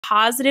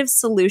positive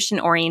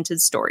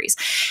solution-oriented stories.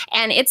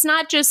 And it's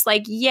not just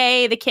like,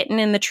 yay, the kitten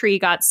in the tree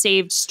got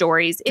saved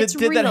stories. It's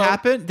Did real. that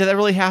happen? Did that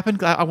really happen?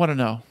 I want to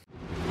know.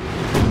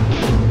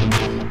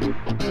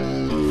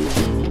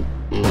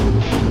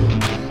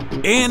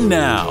 And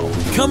now,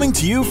 coming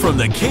to you from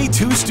the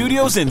K2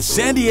 studios in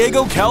San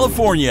Diego,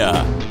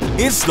 California,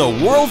 it's the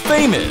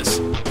world-famous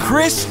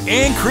Chris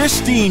and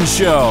Christine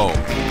Show.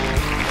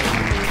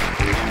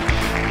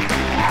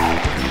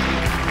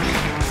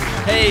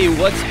 Hey,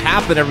 what's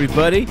happening,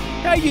 everybody?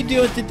 How you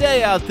doing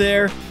today out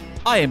there?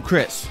 I am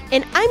Chris.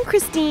 And I'm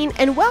Christine,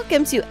 and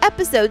welcome to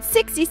episode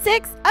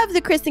 66 of the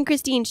Chris and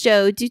Christine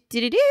Show.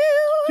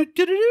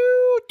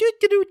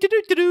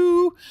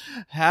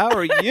 How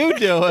are you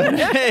doing?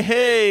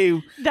 Hey.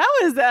 That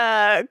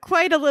was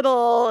quite a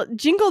little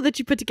jingle that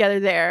you put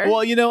together there.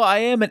 Well, you know, I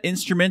am an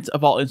instrument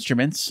of all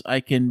instruments. I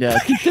can and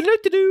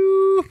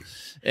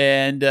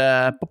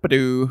all that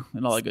good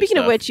stuff. Speaking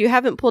of which, you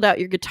haven't pulled out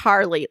your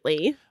guitar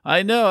lately.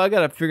 I know. I got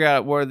to figure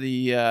out where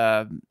the...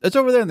 it's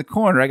over there in the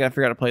corner. I got to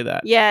figure out how to play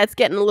that. Yeah, it's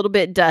getting a little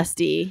bit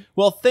dusty.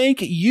 Well,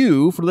 thank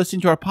you for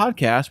listening to our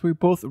podcast. We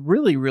both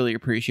really, really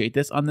appreciate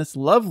this on this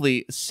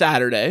lovely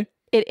Saturday.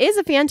 It is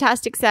a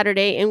fantastic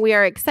Saturday, and we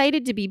are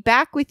excited to be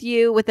back with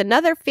you with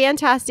another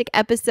fantastic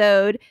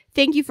episode.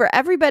 Thank you for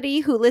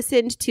everybody who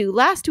listened to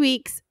last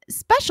week's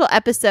special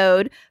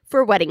episode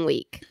for Wedding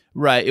Week.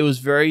 Right. It was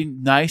very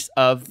nice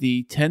of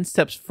the 10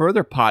 Steps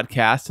Further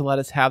podcast to let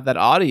us have that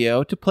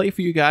audio to play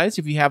for you guys.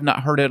 If you have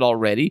not heard it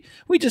already,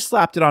 we just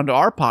slapped it onto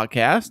our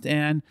podcast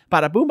and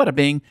bada boom, bada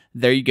bing,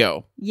 there you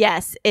go.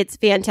 Yes, it's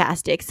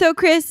fantastic. So,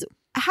 Chris,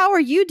 how are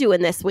you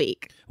doing this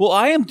week? Well,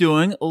 I am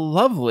doing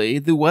lovely.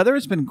 The weather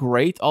has been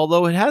great,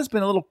 although it has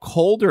been a little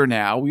colder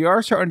now. We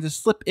are starting to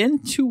slip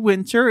into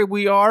winter.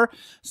 We are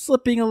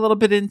slipping a little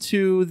bit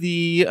into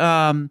the,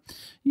 down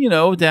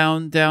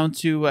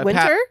to...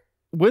 winter?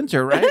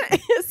 Winter,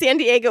 right? San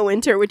Diego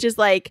winter, which is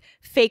like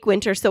fake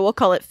winter, so we'll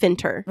call it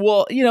finter.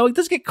 Well, it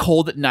does get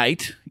cold at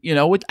night.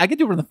 I could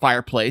do it in the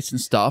fireplace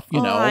and stuff,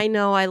 Oh, I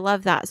know. I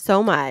love that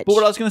so much. But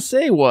what I was going to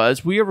say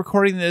was we are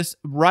recording this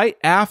right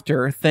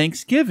after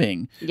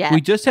Thanksgiving. Yeah. We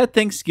just had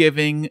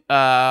Thanksgiving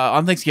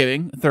on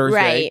Thanksgiving, Thursday.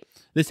 Right.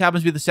 This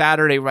happens to be the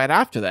Saturday right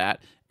after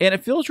that. And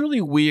it feels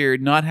really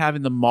weird not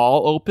having the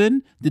mall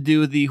open to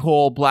do the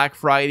whole Black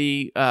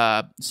Friday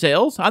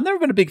sales. I've never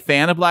been a big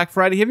fan of Black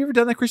Friday. Have you ever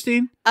done that,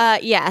 Christine?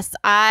 Yes,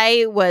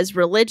 I was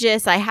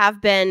religious. I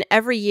have been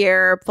every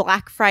year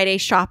Black Friday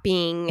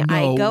shopping.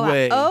 No I go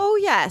way. out. Oh,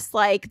 yes.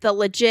 Like the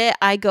legit,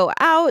 I go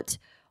out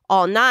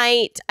all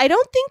night. I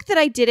don't think that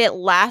I did it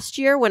last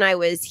year when I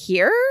was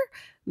here.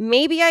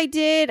 Maybe I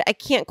did. I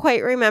can't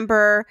quite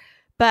remember.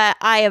 But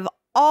I have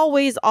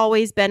always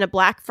been a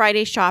Black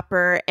Friday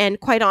shopper, and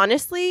quite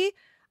honestly,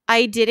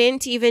 I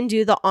didn't even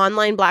do the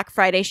online Black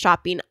Friday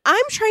shopping.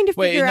 I'm trying to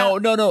figure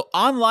out... No.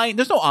 Online.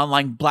 There's no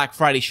online Black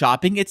Friday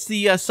shopping. It's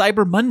the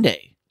Cyber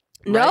Monday.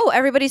 Right? No,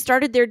 everybody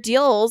started their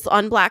deals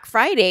on Black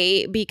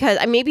Friday because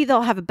maybe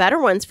they'll have better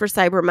ones for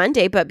Cyber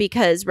Monday, but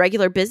because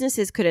regular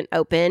businesses couldn't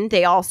open,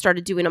 they all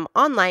started doing them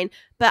online.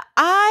 But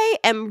I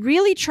am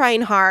really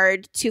trying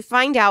hard to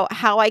find out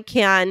how I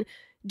can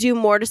do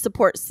more to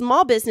support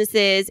small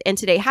businesses. And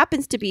today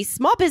happens to be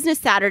Small Business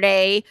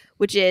Saturday,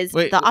 which is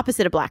the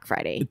opposite of Black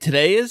Friday.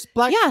 Today is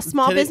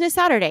Small Business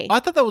Saturday. I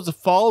thought that was the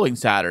following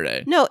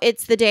Saturday. No,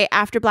 it's the day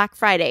after Black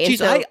Friday. Jeez,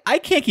 so, I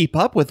can't keep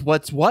up with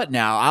what's what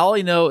now. All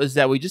I know is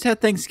that we just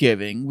had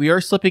Thanksgiving. We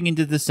are slipping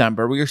into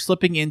December. We are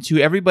slipping into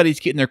everybody's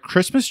getting their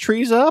Christmas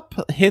trees up.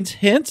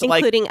 Hint.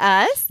 Including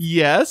us?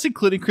 Yes,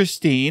 including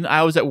Christine.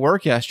 I was at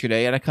work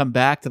yesterday and I come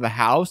back to the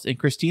house and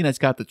Christine has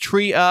got the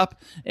tree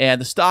up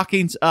and the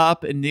stockings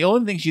up. And the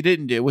only thing she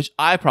didn't do, which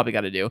I probably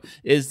got to do,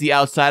 is the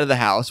outside of the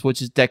house,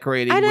 which is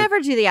decorating. I never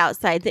do the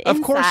outside. The inside.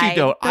 Of course you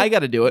don't. I got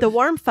to do it. The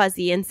warm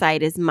fuzzy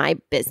inside is my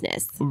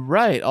business.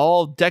 Right.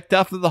 All decked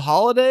up for the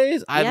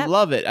holidays. I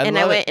love it. I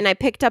went and I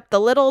picked up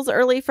the littles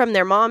early from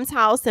their mom's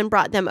house and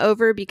brought them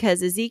over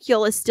because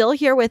Ezekiel is still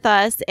here with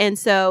us. And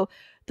so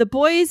the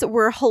boys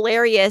were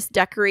hilarious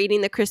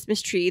decorating the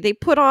Christmas tree. They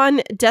put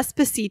on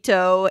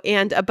Despacito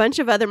and a bunch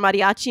of other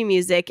mariachi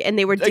music, and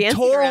they were dancing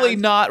totally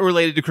around. Not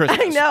related to Christmas.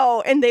 I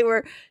know, and they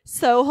were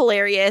so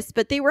hilarious,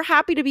 but they were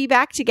happy to be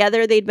back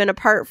together. They'd been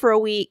apart for a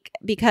week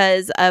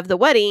because of the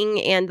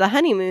wedding and the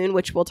honeymoon,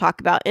 which we'll talk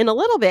about in a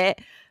little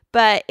bit,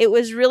 but it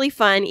was really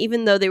fun,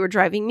 even though they were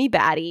driving me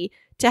batty,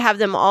 to have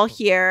them all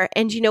here.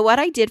 And you know what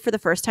I did for the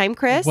first time,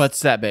 Chris?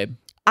 What's that, babe?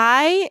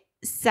 I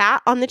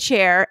sat on the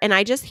chair and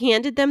I just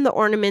handed them the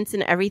ornaments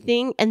and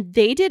everything, and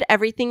they did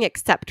everything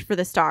except for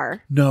the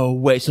star. No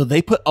way. So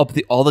they put up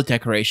all the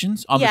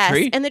decorations on the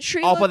tree? And the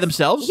tree all by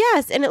themselves?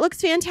 Yes, and it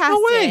looks fantastic.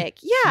 No way.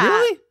 Yeah.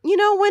 Really?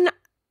 When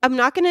I'm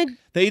not going to...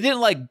 They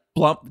didn't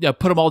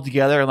put them all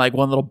together in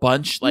one little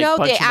bunch? No,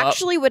 they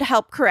actually would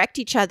help correct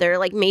each other.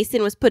 Like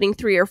Mason was putting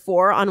 3 or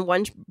 4 on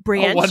one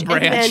branch. One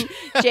branch. And then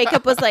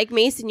Jacob was like,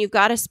 Mason, you've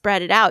got to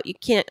spread it out. You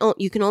can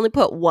only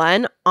put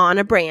one on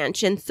a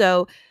branch. And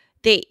so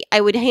I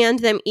would hand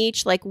them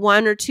each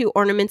 1 or 2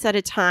 ornaments at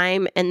a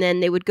time, and then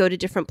they would go to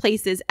different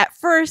places. At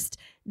first,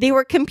 they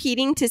were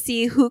competing to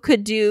see who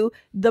could do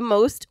the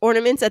most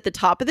ornaments at the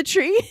top of the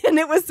tree. And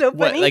it was so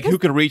funny. What, like who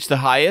could reach the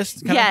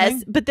highest?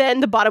 Yes, but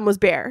then the bottom was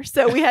bare.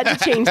 So we had to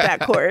change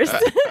that course.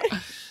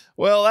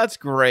 Well, that's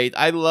great.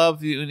 I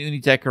love when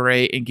you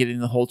decorate and getting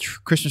the whole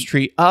Christmas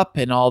tree up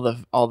and all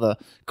the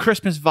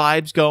Christmas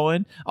vibes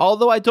going.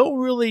 Although I don't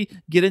really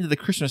get into the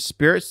Christmas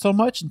spirit so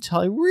much until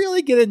I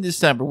really get in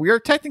December. We are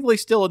technically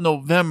still in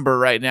November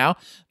right now,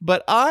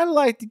 but I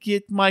like to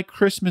get my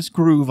Christmas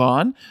groove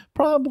on.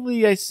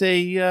 Probably, I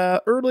say,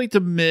 early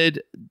to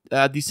mid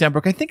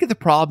December. I think the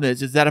problem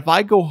is that if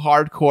I go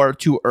hardcore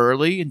too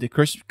early into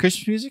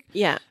Christmas music,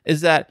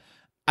 is that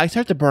I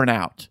start to burn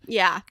out.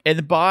 Yeah.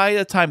 And by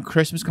the time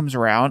Christmas comes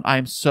around,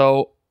 I'm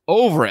so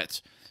over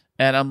it.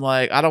 And I'm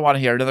like, I don't want to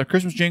hear another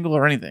Christmas jingle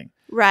or anything.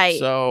 Right.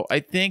 So I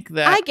think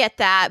that... I get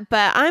that,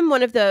 but I'm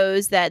one of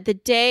those that the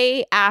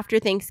day after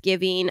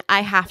Thanksgiving,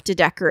 I have to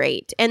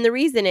decorate. And the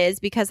reason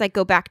is because I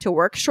go back to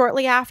work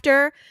shortly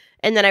after,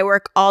 and then I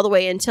work all the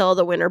way until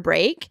the winter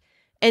break.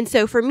 And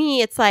so for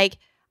me, it's like,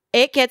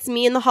 it gets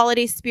me in the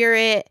holiday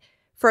spirit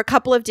for a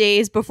couple of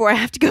days before I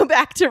have to go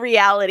back to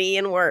reality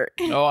and work.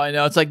 Oh, I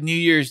know. It's like New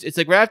Year's. It's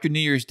like right after New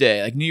Year's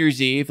Day, like New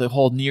Year's Eve, the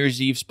whole New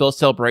Year's Eve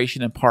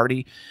celebration and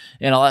party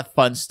and all that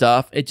fun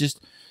stuff.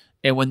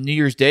 And when New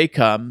Year's Day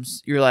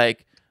comes, you're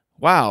like,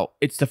 wow,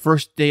 it's the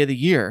first day of the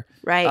year.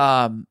 Right.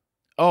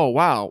 Oh,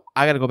 wow,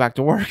 I got to go back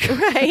to work.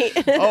 Right.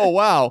 Oh,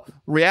 wow,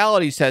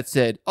 reality sets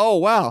in. Oh,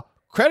 wow,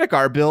 credit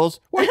card bills.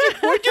 Where'd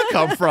you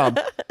come from?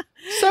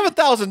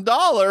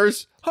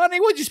 $7,000?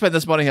 Honey, what'd you spend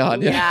this money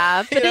on?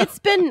 Yeah, but it's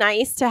been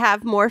nice to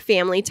have more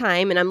family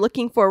time, and I'm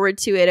looking forward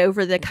to it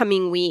over the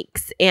coming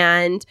weeks.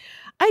 And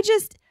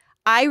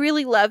I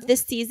really love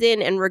this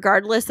season, and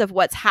regardless of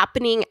what's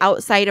happening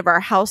outside of our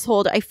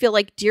household, I feel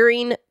like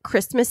during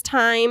Christmas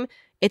time,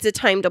 it's a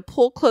time to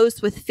pull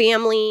close with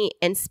family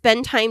and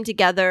spend time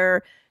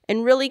together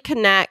and really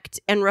connect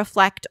and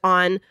reflect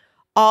on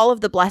all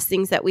of the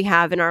blessings that we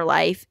have in our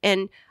life.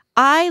 And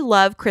I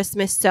love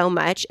Christmas so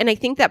much. And I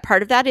think that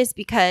part of that is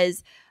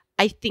because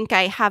I think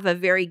I have a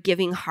very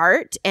giving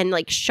heart, and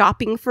like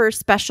shopping for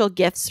special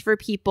gifts for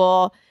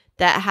people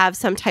that have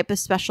some type of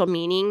special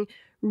meaning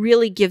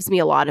really gives me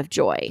a lot of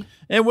joy.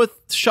 And with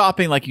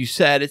shopping, like you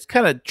said, it's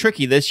kind of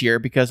tricky this year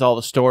because all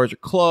the stores are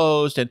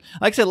closed. And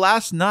like I said,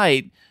 last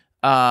night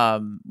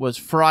was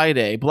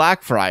Friday.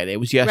 Black Friday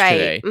was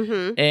yesterday. Right.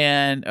 Mm-hmm.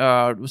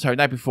 And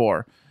night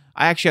before.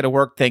 I actually had to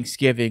work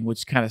Thanksgiving,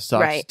 which kind of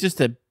sucks. Right. Just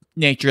the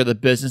nature of the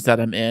business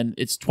that I'm in.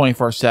 It's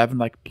 24/7,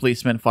 like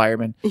policemen,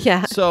 firemen.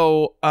 Yeah.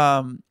 So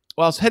while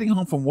I was heading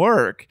home from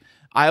work,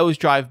 I always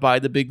drive by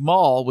the big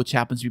mall, which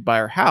happens to be by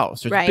our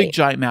house. There's a big,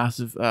 giant,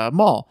 massive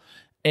mall.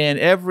 And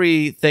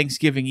every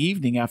Thanksgiving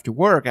evening after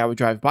work, I would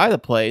drive by the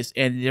place,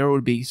 and there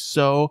would be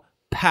so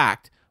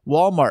packed.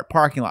 Walmart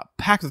parking lot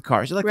packed with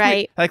cars.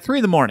 Like 3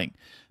 in the morning.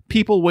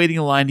 People waiting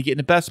in line to get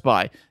into Best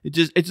Buy. It's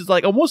just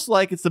like almost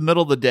like it's the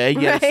middle of the day,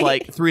 yet it's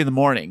like 3 in the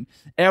morning.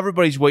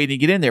 Everybody's waiting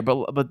to get in there.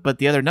 But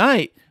the other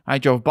night, I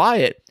drove by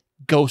it,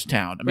 ghost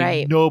town. I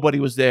mean, nobody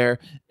was there.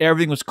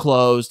 Everything was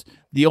closed.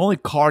 The only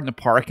car in the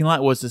parking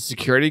lot was the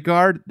security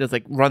guard that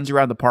like runs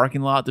around the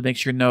parking lot to make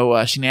sure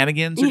no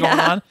shenanigans are going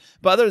on.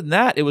 But other than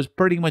that, it was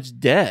pretty much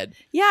dead.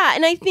 Yeah,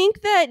 and I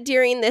think that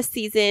during this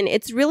season,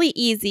 it's really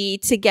easy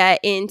to get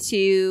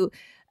into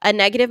a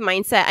negative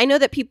mindset. I know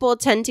that people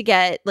tend to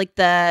get like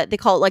they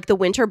call it like the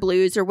winter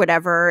blues or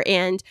whatever.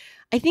 And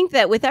I think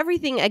that with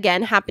everything,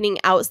 again, happening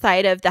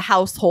outside of the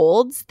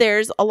households,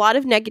 there's a lot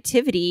of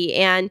negativity.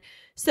 And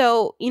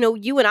so,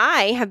 you and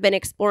I have been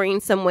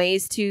exploring some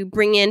ways to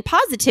bring in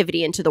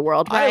positivity into the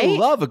world, right? I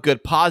love a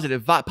good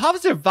positive vibe.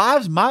 Positive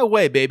vibes my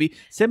way, baby.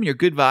 Send me your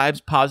good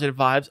vibes, positive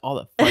vibes, all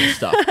the fun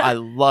stuff. I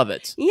love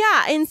it.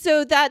 Yeah, and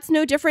so that's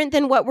no different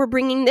than what we're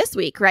bringing this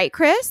week, right,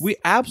 Chris? We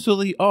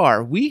absolutely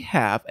are. We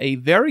have a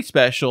very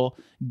special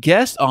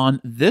guest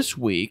on this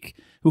week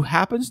who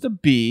happens to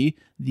be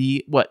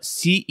the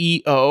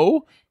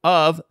CEO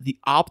of the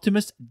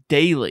Optimist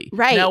Daily.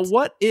 Right. Now,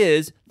 what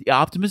is the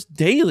Optimist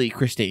Daily,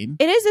 Christine?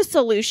 It is a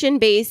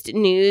solution-based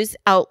news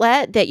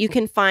outlet that you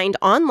can find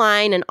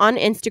online and on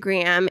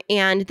Instagram,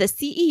 and the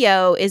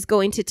CEO is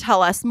going to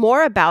tell us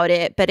more about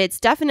it, but it's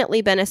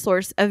definitely been a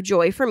source of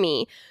joy for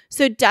me.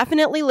 So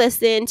definitely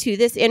listen to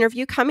this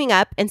interview coming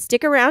up and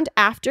stick around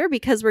after,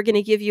 because we're going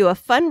to give you a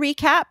fun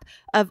recap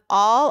of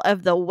all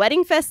of the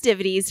wedding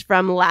festivities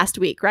from last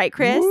week. Right,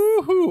 Chris?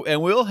 Woohoo!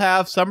 And we'll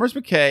have Summers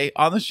McKay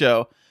on the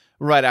show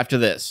right after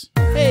this.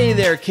 Hey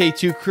there,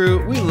 K2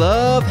 crew. We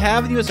love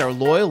having you as our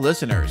loyal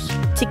listeners.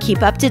 To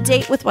keep up to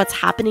date with what's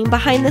happening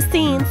behind the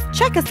scenes,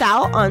 check us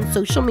out on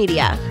social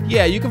media.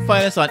 Yeah, you can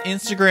find us on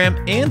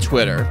Instagram and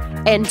Twitter.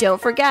 And don't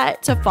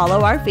forget to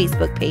follow our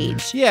Facebook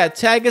page. Yeah,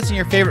 tag us in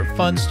your favorite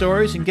fun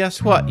stories, and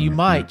guess what? You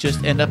might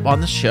just end up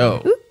on the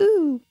show.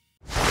 Ooh.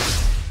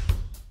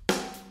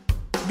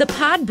 The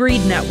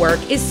Podbreed Network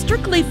is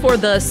strictly for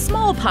the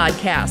small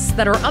podcasts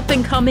that are up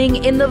and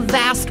coming in the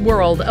vast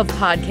world of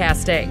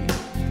podcasting.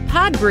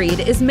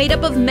 Podbreed is made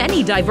up of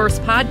many diverse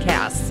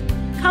podcasts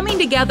coming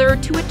together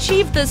to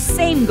achieve the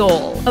same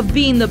goal of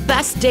being the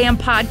best damn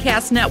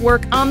podcast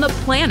network on the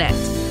planet.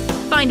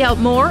 Find out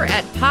more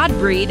at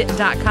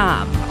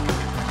podbreed.com.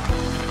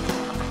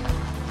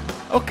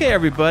 Okay,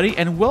 everybody,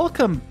 and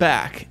welcome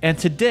back. And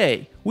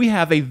today we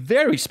have a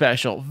very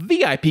special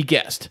VIP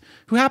guest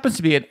who happens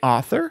to be an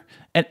author,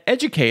 an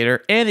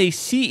educator, and a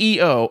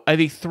CEO of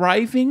a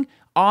thriving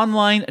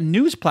online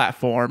news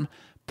platform.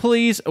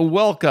 Please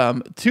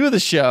welcome to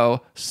the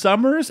show,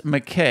 Summers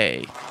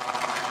McKay.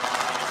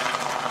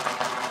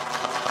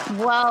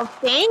 Well,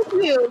 thank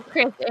you,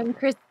 Chris and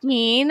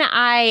Christine.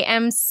 I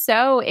am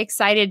so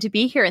excited to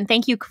be here, and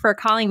thank you for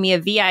calling me a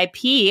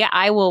VIP.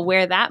 I will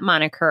wear that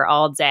moniker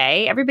all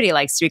day. Everybody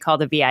likes to be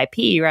called a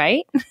VIP,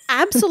 right?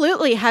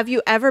 Absolutely. Have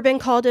you ever been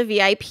called a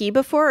VIP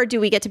before, or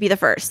do we get to be the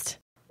first?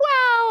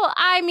 Well,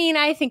 I mean,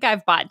 I think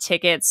I've bought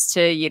tickets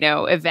to,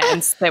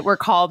 events that were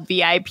called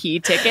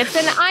VIP tickets.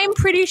 And I'm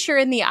pretty sure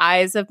in the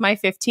eyes of my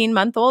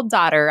 15-month-old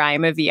daughter,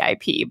 I'm a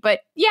VIP.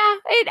 But yeah,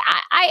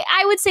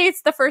 I would say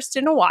it's the first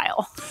in a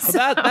while.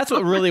 Well, that's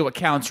what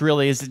counts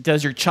really is,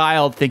 does your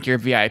child think you're a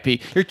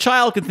VIP? Your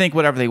child can think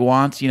whatever they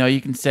want.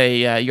 You can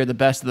say you're the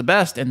best of the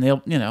best and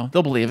they'll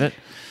believe it.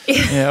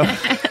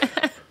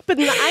 But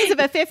in the eyes of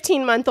a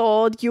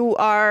 15-month-old, you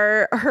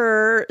are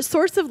her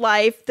source of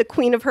life, the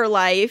queen of her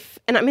life.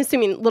 And I'm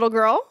assuming little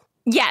girl?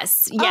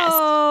 Yes.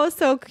 Oh,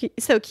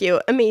 so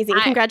cute. Amazing.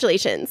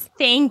 Congratulations.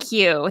 Thank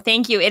you.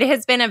 It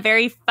has been a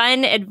very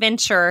fun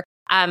adventure.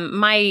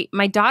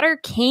 My daughter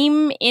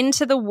came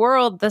into the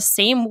world the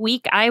same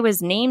week I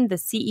was named the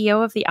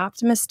CEO of the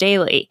Optimist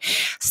Daily.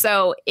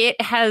 So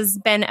it has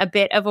been a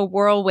bit of a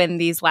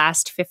whirlwind these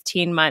last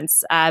 15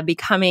 months,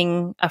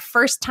 becoming a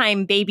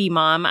first-time baby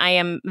mom. I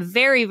am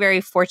very, very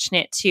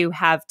fortunate to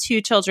have two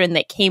children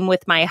that came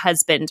with my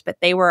husband, but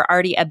they were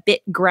already a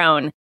bit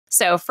grown.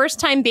 So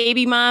first-time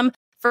baby mom,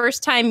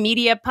 first-time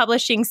media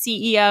publishing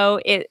CEO.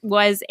 It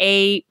was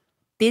a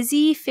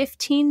busy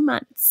 15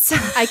 months.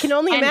 I can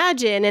only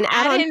imagine. And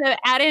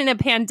add in a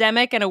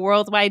pandemic and a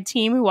worldwide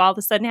team who all of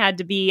a sudden had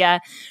to be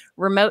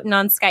remote and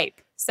on Skype.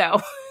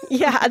 So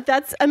yeah,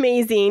 that's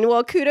amazing.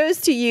 Well,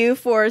 kudos to you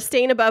for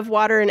staying above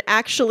water and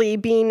actually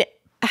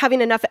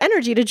having enough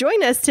energy to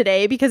join us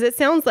today, because it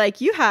sounds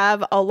like you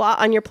have a lot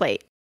on your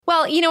plate.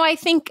 Well, I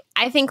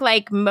think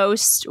like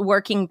most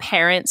working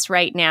parents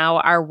right now,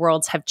 our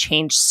worlds have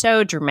changed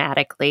so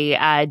dramatically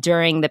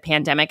during the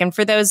pandemic. And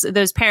for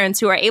those parents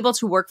who are able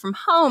to work from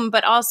home,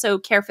 but also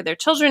care for their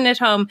children at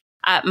home,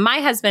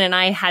 my husband and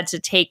I had to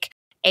take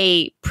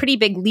a pretty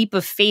big leap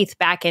of faith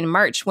back in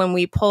March when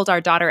we pulled our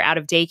daughter out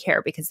of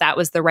daycare, because that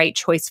was the right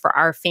choice for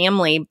our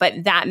family.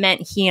 But that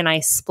meant he and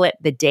I split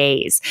the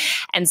days.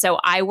 And so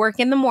I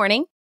work in the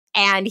morning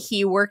and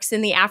he works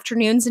in the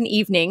afternoons and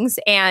evenings,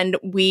 and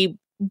we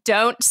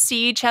don't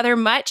see each other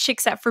much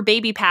except for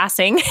baby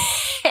passing.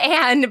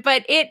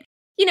 But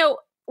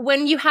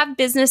when you have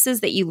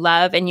businesses that you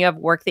love and you have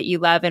work that you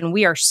love, and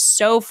we are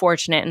so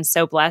fortunate and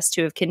so blessed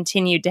to have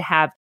continued to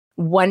have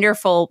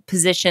wonderful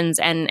positions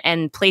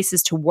and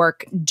places to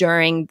work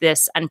during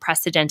this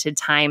unprecedented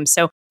time.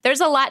 So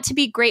there's a lot to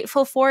be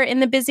grateful for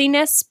in the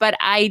busyness, but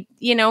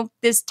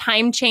this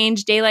time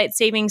change, daylight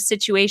savings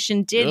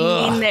situation did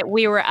mean that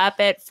we were up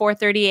at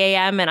 4:30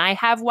 a.m. and I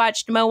have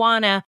watched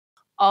Moana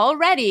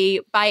already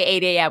by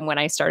 8 a.m. when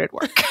I started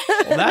work.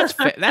 Well,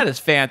 that is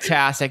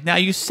fantastic. Now,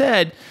 you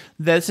said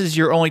this is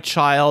your only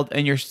child,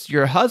 and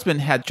your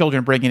husband had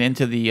children bringing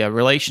into the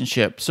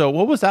relationship. So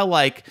what was that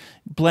like,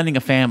 blending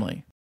a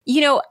family?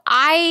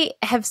 I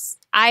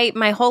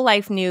my whole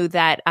life knew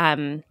that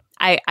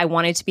I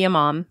wanted to be a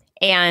mom.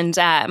 And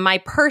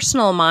my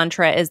personal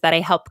mantra is that I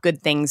help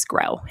good things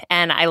grow.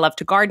 And I love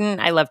to garden.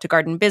 I love to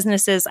garden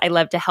businesses. I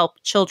love to help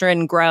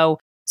children grow.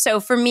 So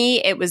for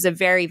me, it was a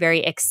very, very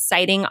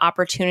exciting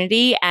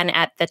opportunity. And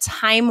at the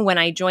time when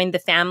I joined the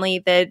family,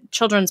 the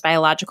children's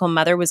biological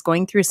mother was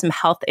going through some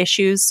health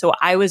issues. So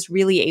I was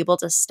really able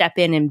to step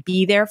in and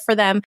be there for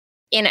them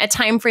in a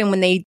time frame when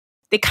they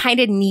kind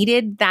of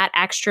needed that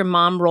extra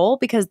mom role,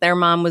 because their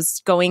mom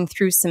was going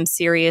through some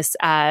serious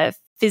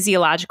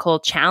physiological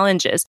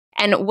challenges.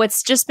 And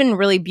what's just been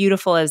really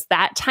beautiful is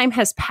that time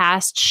has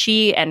passed.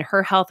 She and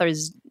her health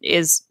is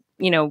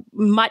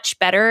much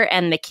better,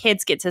 and the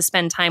kids get to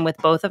spend time with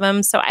both of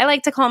them. So I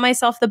like to call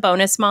myself the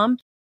bonus mom.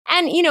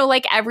 And,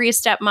 like every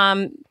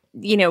stepmom,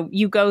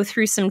 you go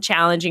through some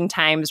challenging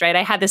times, right?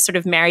 I had this sort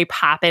of Mary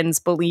Poppins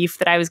belief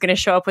that I was going to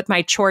show up with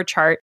my chore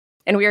chart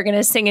and we were going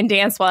to sing and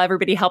dance while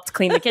everybody helped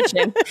clean the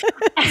kitchen.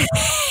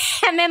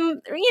 And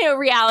then,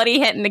 reality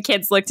hit and the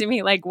kids looked at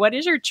me like, what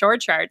is your chore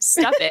chart?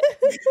 Stuff it.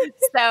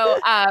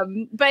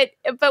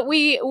 But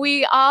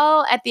we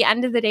all, at the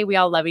end of the day, we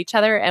all love each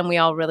other and we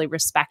all really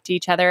respect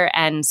each other.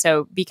 And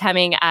so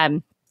becoming, I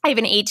have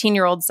an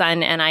 18-year-old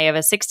son and I have a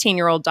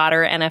 16-year-old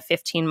daughter and a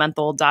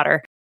 15-month-old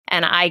daughter.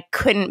 And I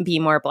couldn't be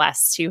more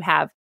blessed to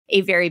have a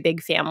very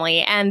big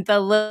family. And the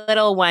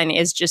little one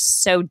is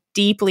just so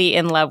deeply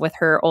in love with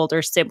her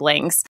older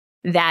siblings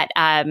that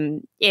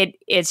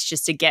it's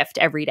just a gift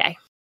every day.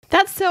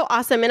 That's so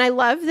awesome. And I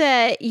love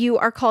that you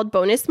are called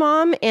bonus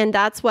mom. And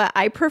that's what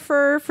I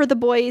prefer for the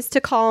boys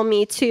to call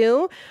me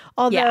too.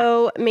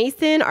 Although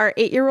Mason, our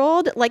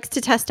 8-year-old, likes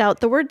to test out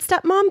the word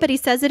stepmom, but he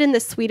says it in the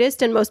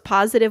sweetest and most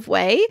positive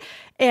way.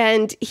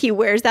 And he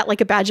wears that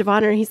like a badge of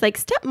honor. He's like,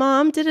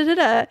 stepmom,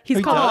 da-da-da-da.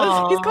 He's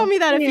called me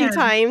that a few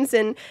times.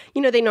 And,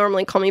 they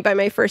normally call me by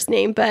my first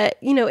name. But,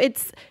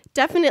 it's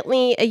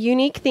definitely a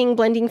unique thing,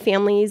 blending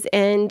families.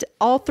 And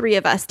all three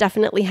of us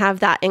definitely have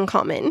that in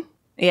common.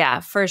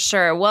 Yeah, for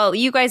sure. Well,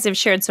 you guys have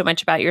shared so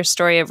much about your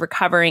story of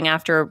recovering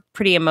after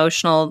pretty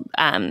emotional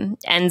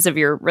ends of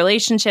your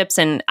relationships.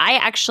 And I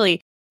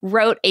actually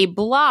wrote a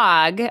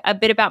blog a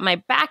bit about my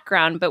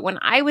background, but when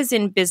I was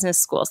in business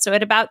school, so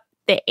at about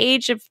the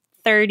age of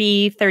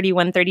 30,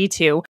 31,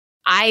 32,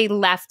 I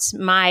left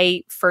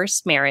my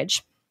first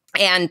marriage.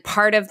 And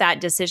part of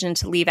that decision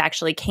to leave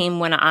actually came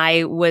when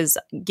I was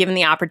given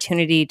the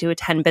opportunity to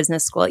attend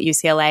business school at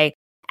UCLA.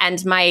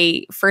 And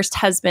my first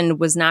husband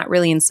was not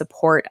really in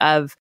support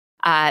of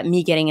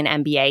me getting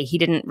an MBA. He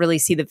didn't really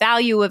see the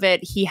value of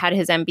it. He had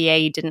his MBA.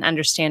 He didn't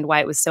understand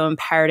why it was so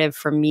imperative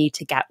for me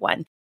to get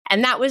one.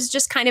 And that was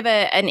just kind of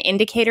an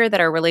indicator that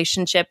our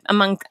relationship,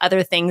 among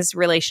other things,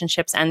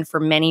 relationships end for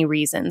many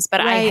reasons.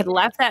 But I had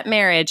left that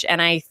marriage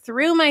and I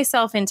threw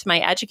myself into my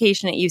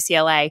education at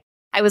UCLA.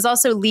 I was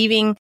also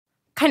leaving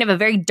kind of a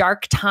very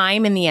dark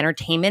time in the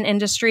entertainment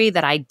industry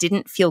that I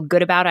didn't feel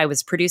good about. I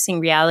was producing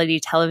reality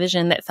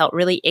television that felt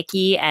really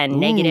icky and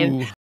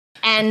negative.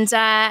 And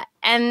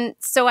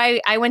so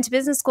I went to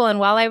business school. And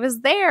while I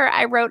was there,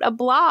 I wrote a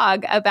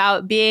blog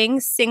about being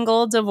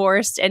single,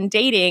 divorced, and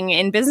dating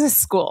in business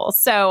school.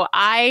 So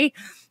I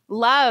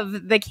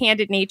love the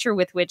candid nature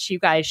with which you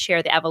guys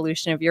share the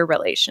evolution of your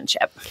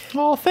relationship.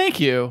 Oh,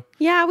 thank you.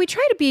 Yeah, we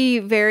try to be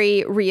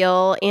very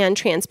real and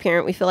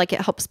transparent. We feel like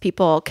it helps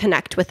people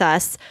connect with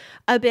us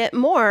a bit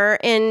more.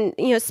 And,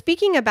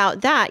 speaking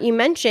about that, you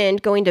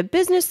mentioned going to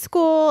business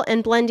school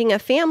and blending a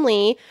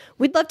family.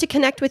 We'd love to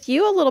connect with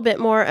you a little bit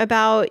more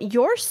about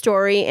your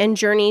story and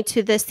journey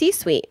to the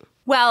C-suite.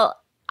 Well,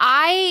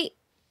 I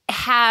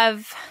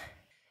have...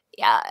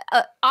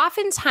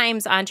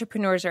 oftentimes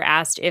entrepreneurs are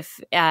asked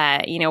if,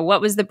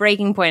 what was the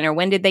breaking point or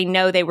when did they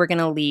know they were going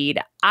to lead?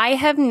 I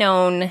have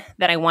known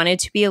that I wanted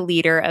to be a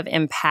leader of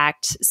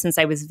impact since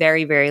I was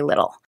very, very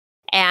little.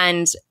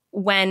 And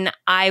when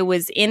I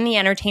was in the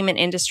entertainment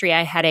industry,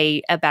 I had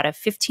about a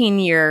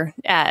 15-year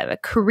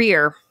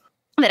career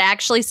that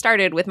actually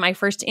started with my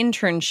first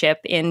internship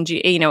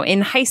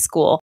in high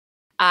school.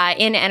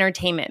 In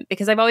entertainment,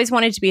 because I've always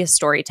wanted to be a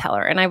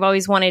storyteller and I've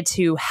always wanted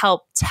to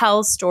help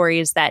tell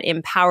stories that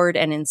empowered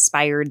and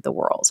inspired the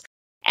world.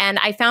 And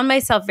I found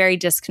myself very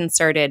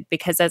disconcerted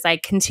because as I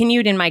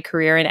continued in my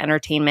career in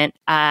entertainment,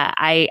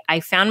 I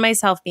found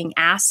myself being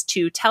asked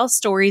to tell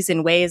stories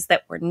in ways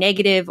that were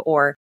negative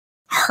or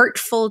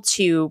hurtful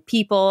to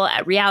people.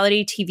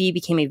 Reality TV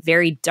became a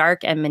very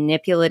dark and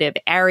manipulative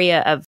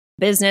area of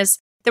business.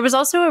 There was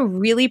also a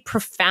really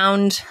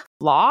profound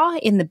flaw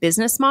in the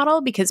business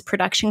model because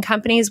production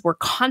companies were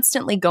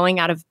constantly going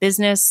out of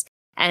business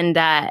and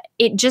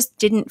it just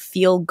didn't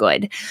feel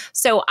good.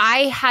 So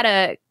I had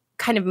a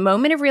kind of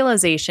moment of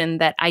realization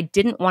that I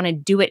didn't want to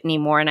do it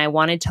anymore and I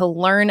wanted to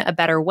learn a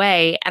better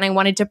way and I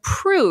wanted to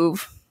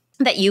prove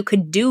that you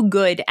could do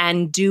good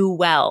and do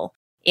well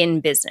in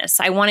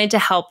business. I wanted to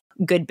help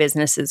good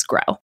businesses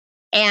grow.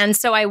 And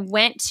so I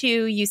went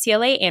to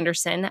UCLA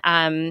Anderson,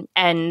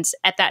 and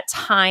at that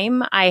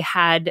time, I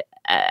had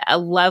a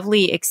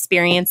lovely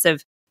experience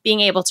of being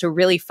able to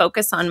really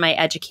focus on my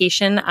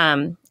education.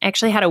 I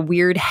actually had a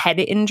weird head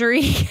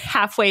injury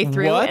halfway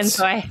through, What? and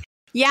so I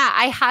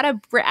had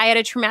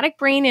a traumatic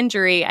brain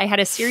injury. I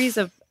had a series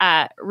of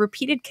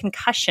repeated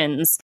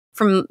concussions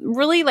from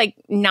really like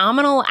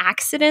nominal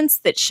accidents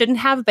that shouldn't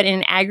have, but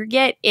in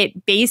aggregate,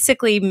 it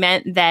basically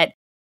meant that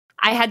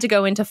I had to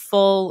go into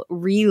full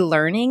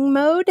relearning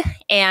mode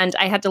and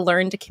I had to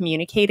learn to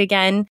communicate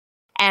again.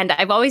 And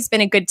I've always been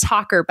a good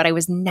talker, but I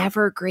was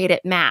never great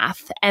at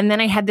math. And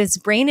then I had this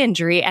brain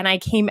injury and I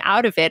came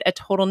out of it a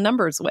total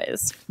numbers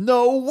whiz.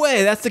 No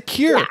way. That's the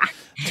cure. Yeah.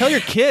 Tell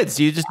your kids,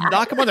 you just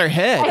knock them on their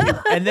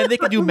head and then they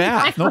can do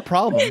math. No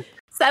problem.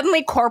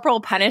 Suddenly corporal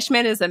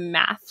punishment is a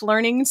math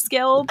learning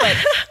skill. But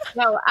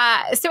no,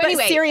 so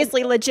anyway. But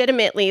seriously,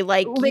 legitimately,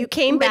 like you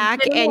came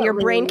back and your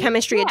brain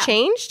chemistry had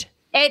changed?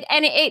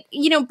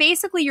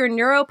 Basically your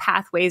neural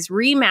pathways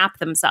remap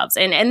themselves.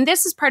 And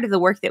this is part of the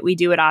work that we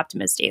do at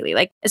Optimist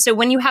Daily. So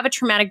when you have a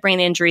traumatic brain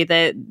injury,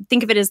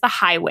 think of it as the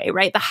highway,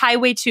 right? The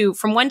highway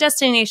from one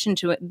destination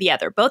to the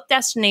other. Both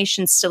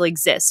destinations still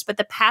exist, but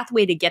the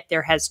pathway to get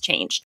there has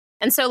changed.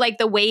 And so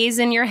the Waze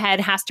in your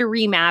head has to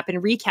remap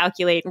and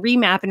recalculate and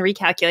remap and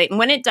recalculate. And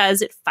when it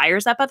does, it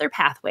fires up other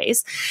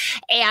pathways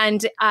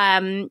and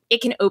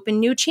it can open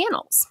new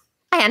channels.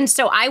 And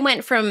so I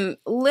went from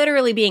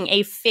literally being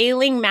a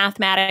failing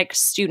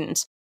mathematics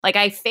student.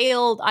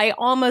 I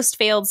almost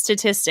failed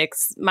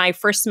statistics my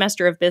first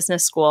semester of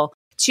business school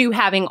to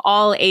having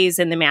all A's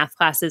in the math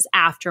classes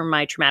after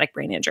my traumatic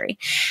brain injury.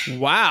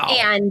 Wow.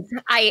 And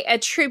I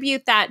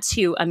attribute that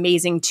to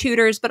amazing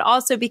tutors, but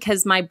also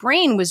because my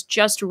brain was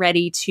just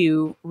ready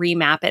to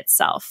remap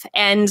itself.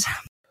 And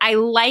I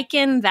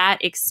liken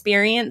that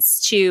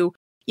experience to,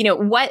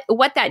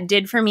 what that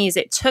did for me is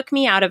it took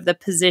me out of the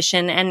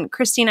position. And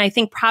Christine, I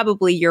think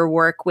probably your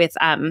work with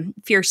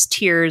Fierce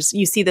Tears,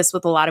 you see this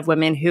with a lot of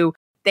women who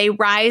they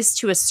rise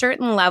to a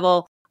certain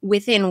level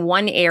within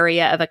one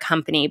area of a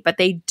company, but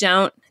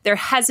they're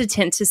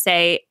hesitant to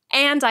say,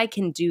 and I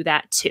can do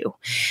that too.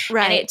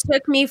 Right. And it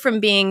took me from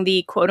being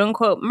the quote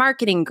unquote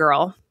marketing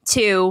girl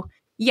to,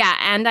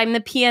 and I'm the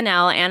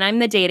P&L and I'm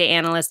the data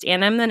analyst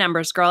and I'm the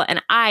numbers girl.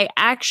 And I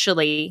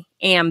actually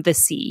am the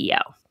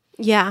CEO.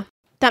 Yeah,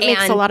 that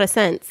makes a lot of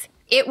sense.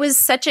 It was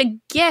such a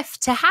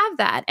gift to have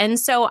that. And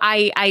so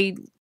I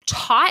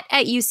taught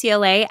at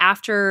UCLA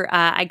after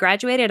I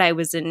graduated. I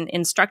was an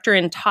instructor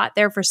and taught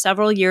there for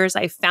several years.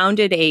 I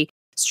founded a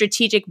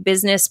strategic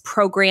business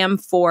program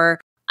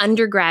for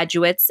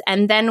undergraduates.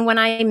 And then when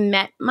I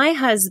met my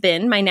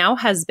husband, my now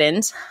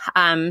husband,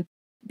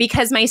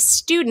 because my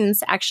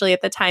students actually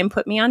at the time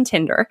put me on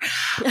Tinder.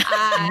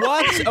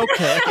 What?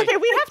 Okay. Okay,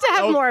 we have to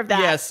have more of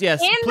that.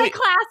 Yes. In the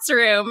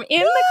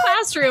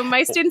classroom,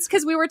 my students,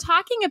 because we were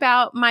talking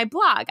about my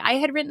blog. I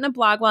had written a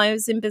blog while I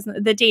was in business,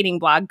 the dating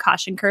blog,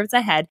 Caution Curves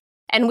Ahead.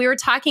 And we were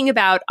talking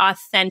about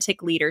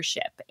authentic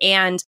leadership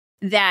and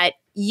that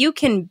you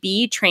can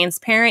be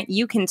transparent.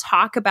 You can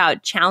talk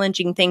about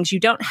challenging things. You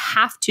don't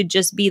have to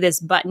just be this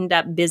buttoned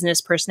up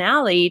business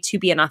personality to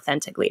be an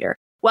authentic leader.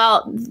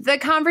 Well, the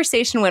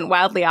conversation went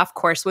wildly off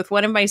course with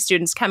one of my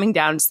students coming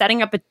down,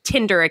 setting up a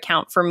Tinder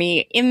account for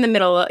me in the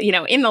middle,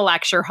 in the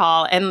lecture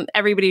hall, and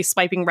everybody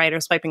swiping right or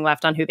swiping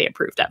left on who they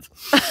approved of.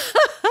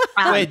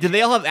 Wait, did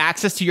they all have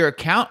access to your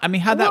account? I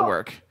mean, how'd that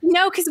work?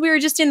 No, because we were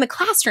just in the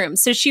classroom.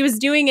 So she was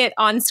doing it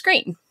on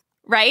screen.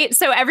 Right.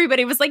 So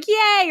everybody was like,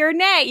 yay or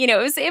nay. It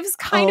was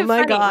kind of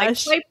funny. Gosh. Like,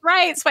 swipe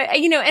right, swipe,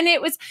 and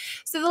it was.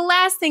 So the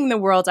last thing in the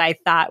world I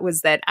thought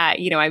was that, I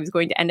was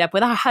going to end up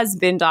with a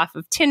husband off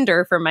of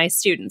Tinder for my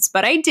students.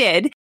 But I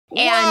did.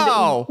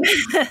 Wow.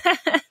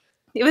 And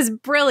it was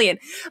brilliant.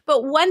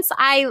 But once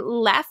I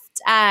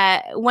left,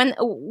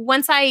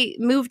 once I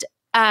moved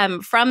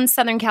from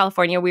Southern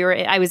California,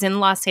 I was in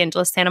Los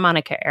Angeles, Santa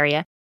Monica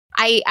area.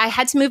 I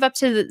had to move up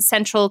to the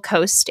Central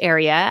Coast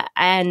area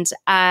and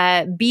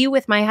be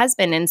with my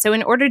husband. And so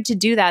in order to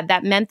do that,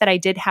 that meant that I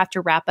did have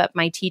to wrap up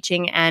my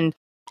teaching and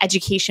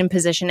education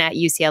position at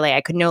UCLA.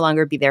 I could no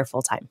longer be there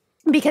full time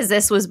because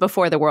this was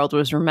before the world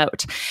was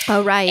remote.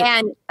 Oh, right.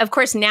 And of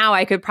course, now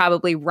I could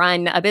probably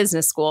run a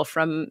business school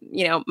from,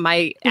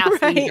 my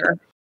athleisure, Right.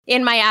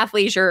 in my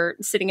athleisure,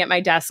 sitting at my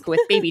desk with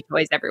baby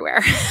toys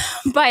everywhere.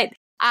 But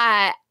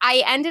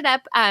I ended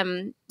up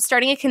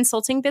starting a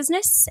consulting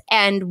business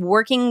and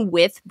working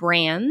with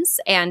brands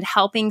and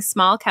helping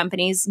small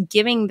companies,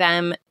 giving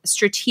them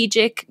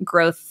strategic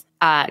growth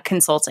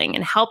consulting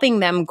and helping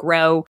them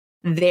grow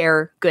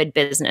their good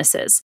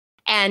businesses.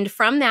 And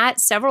from that,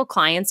 several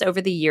clients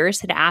over the years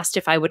had asked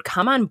if I would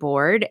come on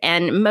board.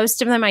 And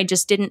most of them, I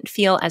just didn't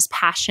feel as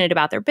passionate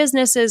about their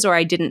businesses, or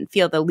I didn't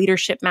feel the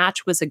leadership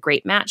match was a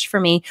great match for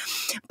me.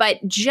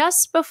 But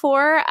just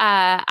before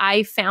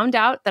I found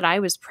out that I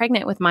was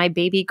pregnant with my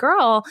baby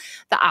girl,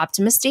 the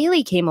Optimist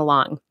Daily came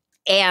along.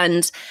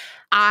 And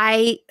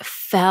I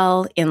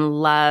fell in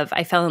love.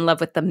 I fell in love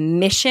with the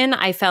mission.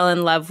 I fell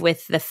in love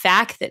with the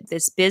fact that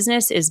this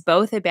business is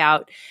both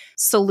about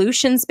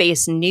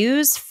solutions-based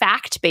news,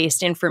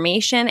 fact-based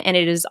information, and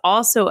it is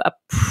also an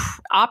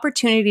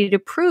opportunity to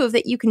prove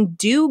that you can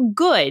do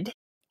good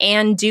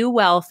and do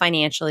well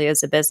financially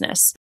as a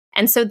business.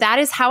 And so that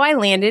is how I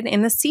landed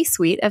in the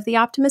C-suite of the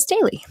Optimist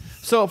Daily.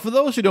 So for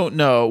those who don't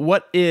know,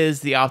 what is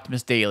the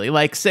Optimist Daily?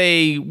 Like,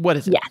 say, what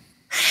is it? Yeah.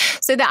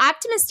 So the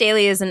Optimist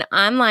Daily is an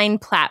online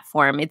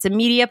platform. It's a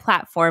media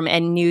platform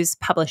and news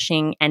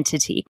publishing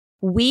entity.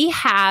 We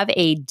have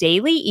a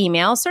daily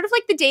email, sort of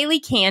like the daily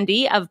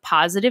candy of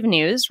positive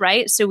news,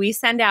 right? So we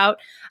send out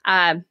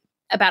about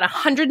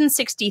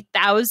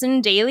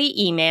 160,000 daily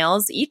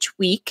emails each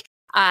week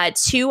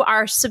to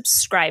our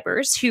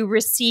subscribers who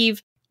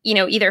receive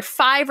either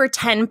 5 or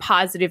 10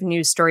 positive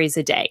news stories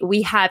a day.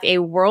 We have a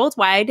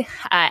worldwide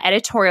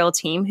editorial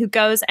team who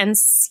goes and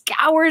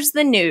scours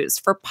the news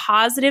for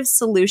positive,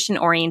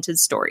 solution-oriented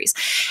stories.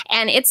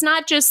 And it's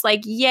not just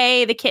like,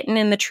 yay, the kitten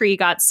in the tree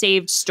got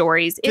saved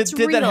stories. It's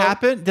Did that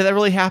happen? Did that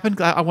really happen?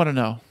 I want to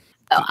know.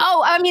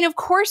 Oh, I mean, of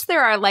course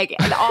there are like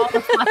all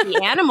the fluffy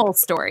animal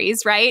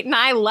stories, right? And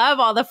I love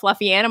all the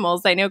fluffy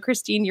animals. I know,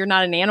 Christine, you're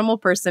not an animal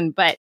person,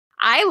 but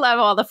I love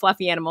all the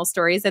fluffy animal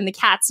stories and the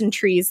cats and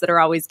trees that are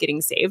always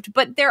getting saved.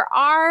 But there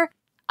are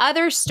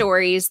other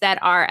stories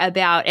that are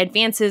about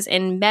advances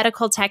in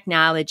medical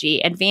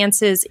technology,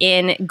 advances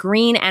in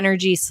green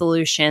energy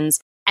solutions,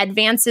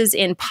 advances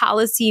in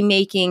policy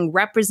making,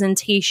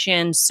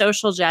 representation,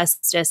 social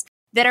justice,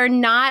 that are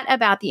not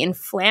about the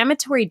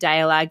inflammatory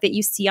dialogue that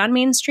you see on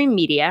mainstream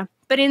media,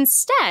 but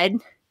instead,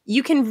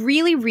 you can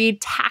really read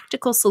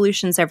tactical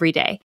solutions every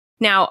day.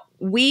 Now,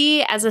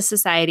 we as a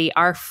society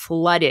are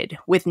flooded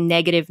with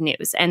negative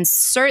news. And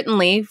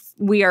certainly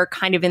we are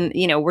kind of in,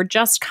 we're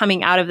just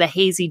coming out of the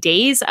hazy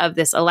days of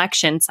this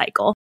election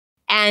cycle.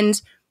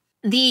 And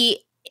the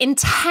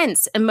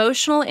intense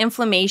emotional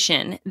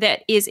inflammation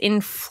that is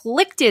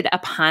inflicted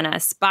upon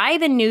us by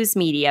the news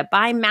media,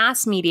 by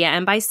mass media,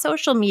 and by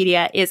social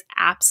media is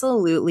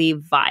absolutely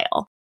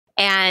vile.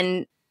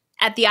 And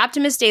at the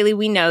Optimist Daily,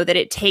 we know that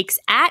it takes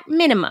at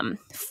minimum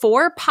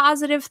 4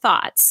 positive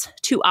thoughts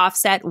to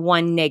offset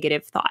 1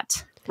 negative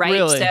thought, right?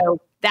 Really? So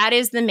that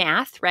is the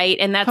math, right?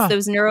 And that's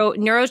those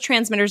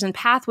neurotransmitters and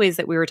pathways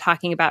that we were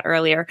talking about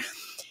earlier.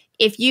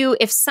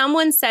 If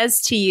someone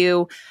says to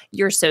you,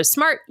 you're so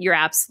smart, you're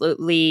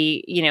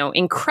absolutely,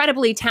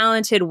 incredibly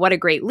talented, what a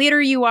great leader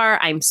you are,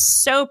 I'm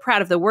so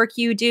proud of the work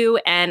you do,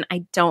 and I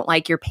don't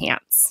like your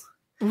pants.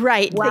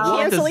 Right. Wow.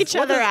 They cancel each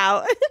other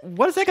out.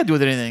 What does that got to do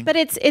with anything? But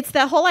it's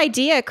the whole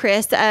idea,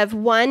 Chris, of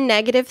 1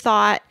 negative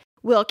thought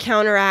will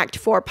counteract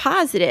 4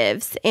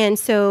 positives. And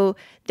so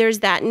there's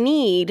that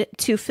need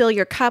to fill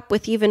your cup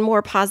with even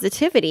more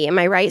positivity. Am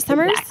I right,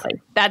 Summers?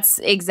 Exactly. That's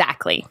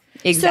exactly.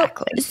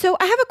 So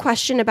I have a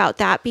question about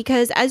that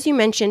because, as you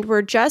mentioned,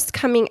 we're just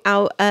coming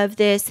out of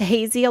this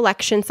hazy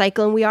election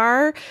cycle, and we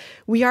are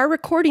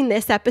recording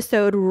this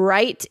episode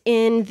right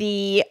in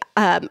the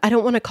I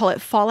don't want to call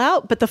it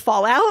fallout, but the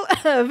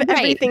fallout of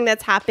everything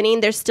that's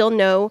happening. There's still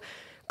no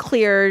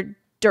clear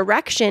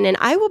direction, and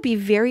I will be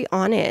very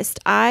honest.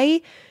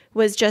 I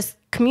was just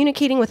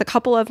communicating with a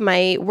couple of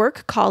my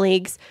work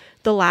colleagues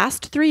the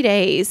last 3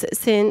 days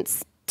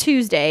since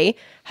Tuesday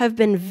have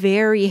been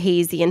very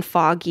hazy and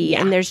foggy,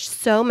 and there's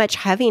so much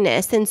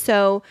heaviness. And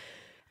so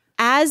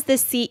as the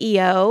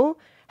CEO,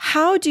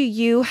 how do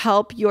you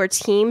help your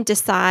team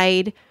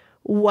decide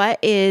what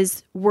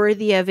is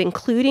worthy of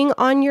including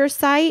on your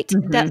site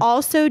that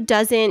also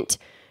doesn't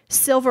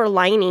silver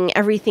lining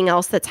everything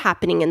else that's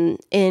happening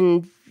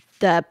in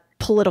the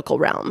political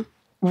realm?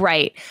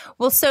 Right.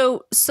 Well,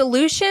 so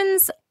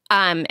solutions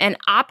and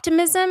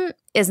optimism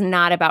is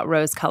not about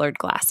rose-colored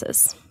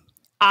glasses.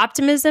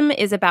 Optimism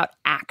is about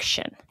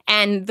action.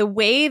 And the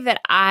way that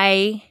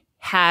I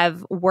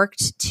have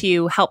worked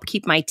to help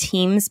keep my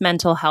team's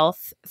mental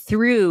health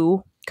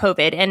through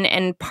COVID,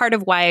 and part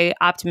of why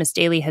Optimist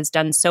Daily has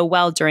done so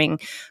well during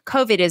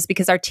COVID is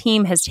because our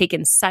team has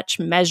taken such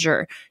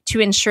measure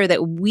to ensure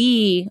that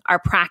we are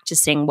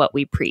practicing what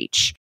we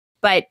preach.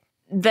 But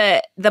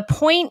the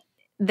point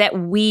that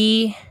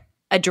we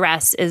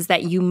address is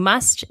that you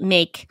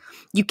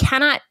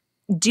cannot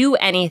do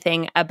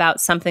anything about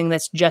something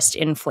that's just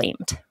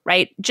inflamed,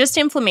 right? Just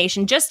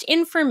inflammation, just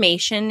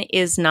information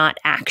is not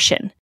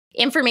action.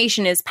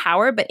 Information is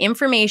power, but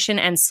information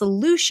and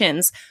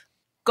solutions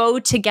go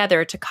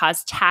together to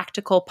cause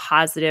tactical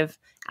positive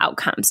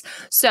outcomes.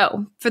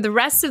 So for the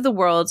rest of the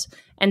world,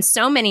 and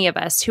so many of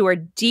us who are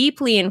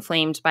deeply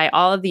inflamed by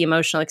all of the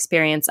emotional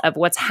experience of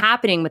what's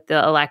happening with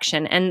the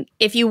election, and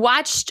if you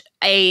watched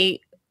I'm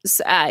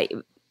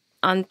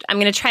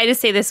going to try to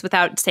say this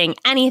without saying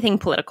anything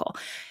political.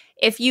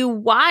 If you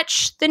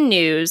watch the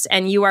news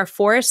and you are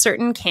for a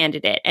certain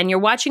candidate and you're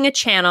watching a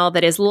channel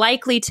that is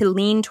likely to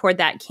lean toward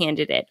that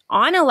candidate,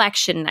 on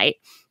election night,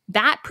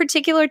 that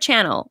particular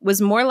channel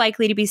was more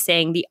likely to be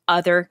saying the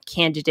other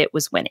candidate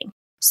was winning.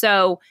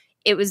 So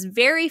it was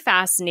very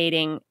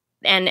fascinating.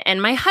 And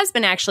my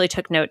husband actually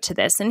took note to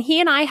this, and he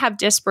and I have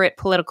disparate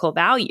political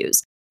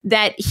values,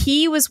 that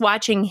he was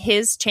watching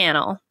his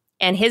channel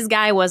and his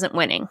guy wasn't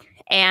winning.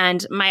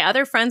 And my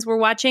other friends were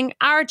watching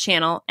our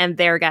channel and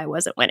their guy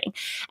wasn't winning.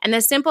 And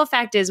the simple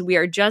fact is we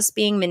are just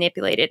being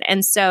manipulated.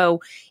 And so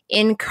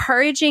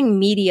encouraging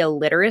media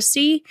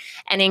literacy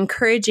and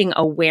encouraging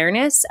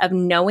awareness of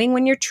knowing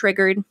when you're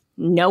triggered,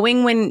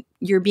 knowing when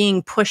you're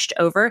being pushed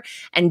over,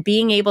 and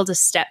being able to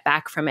step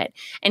back from it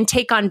and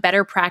take on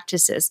better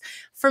practices.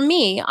 For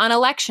me, on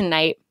election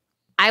night,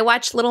 I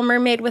watched Little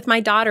Mermaid with my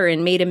daughter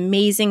and made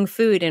amazing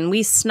food, and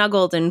we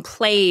snuggled and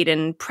played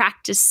and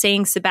practiced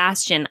saying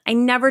Sebastian. I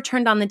never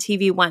turned on the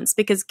TV once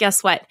because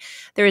guess what?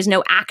 There is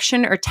no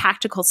action or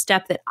tactical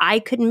step that I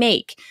could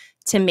make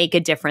to make a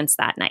difference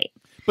that night.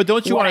 But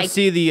don't you want to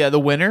see the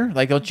winner?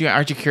 Like, aren't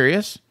you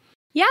curious?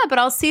 Yeah, but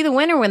I'll see the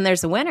winner when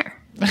there's a winner.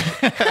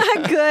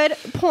 Good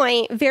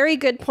point. Very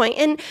good point.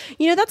 And,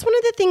 that's one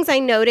of the things I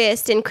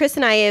noticed. And Chris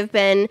and I have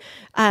been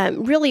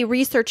really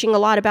researching a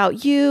lot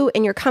about you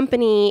and your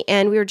company.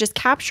 And we were just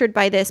captured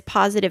by this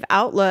positive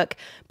outlook.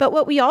 But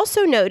what we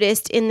also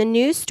noticed in the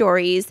news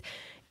stories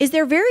is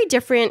they're very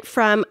different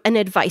from an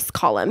advice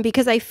column,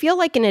 because I feel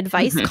like an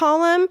advice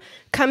column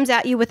comes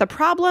at you with a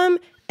problem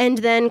and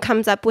then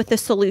comes up with a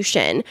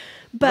solution.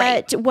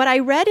 But what I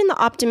read in the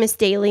Optimist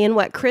Daily and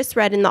what Chris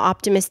read in the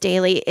Optimist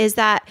Daily is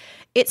that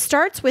it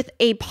starts with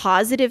a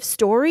positive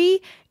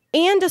story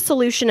and a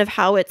solution of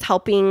how it's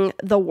helping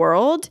the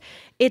world.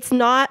 It's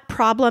not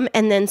problem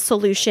and then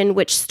solution,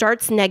 which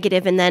starts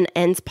negative and then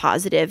ends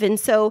positive. And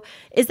so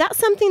is that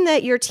something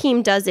that your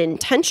team does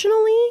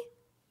intentionally?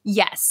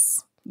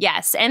 Yes.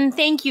 And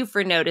thank you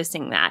for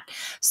noticing that.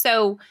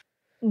 So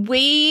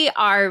we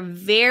are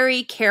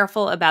very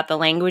careful about the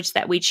language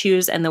that we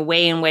choose and the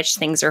way in which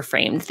things are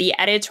framed. The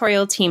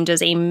editorial team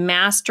does a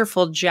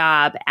masterful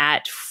job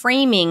at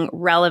framing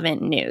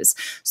relevant news.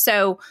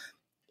 So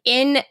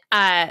in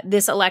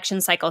this election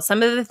cycle,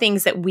 some of the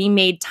things that we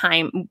made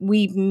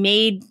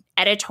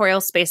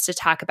editorial space to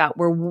talk about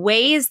were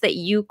ways that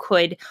you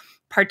could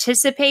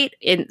participate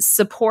in,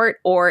 support,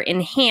 or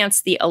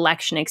enhance the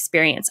election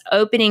experience,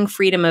 opening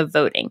freedom of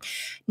voting.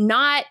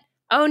 Not,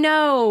 oh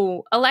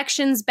no,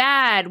 election's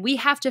bad, we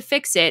have to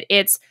fix it.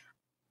 It's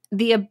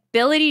the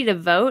ability to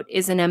vote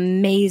is an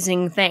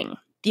amazing thing.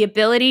 The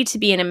ability to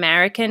be an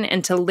American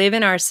and to live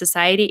in our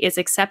society is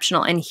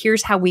exceptional. And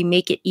here's how we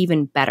make it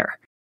even better.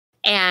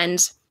 And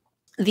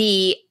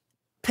the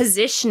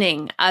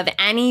positioning of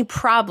any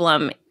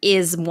problem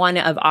is one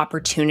of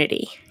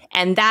opportunity.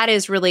 And that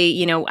is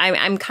really,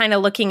 I'm kind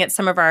of looking at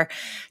some of our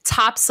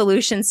top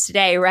solutions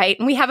today, right?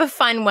 And we have a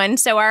fun one.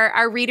 So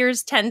our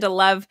readers tend to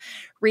love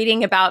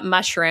reading about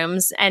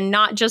mushrooms and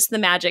not just the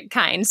magic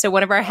kind. So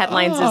one of our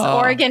headlines is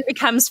Oregon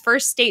becomes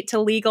first state to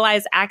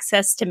legalize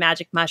access to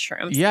magic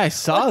mushrooms. Yeah, I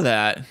saw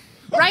that.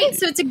 Right.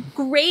 So it's a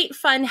great,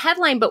 fun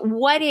headline. But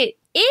what it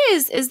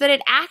is that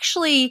it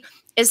actually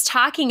is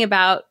talking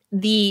about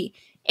the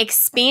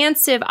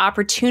expansive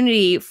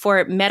opportunity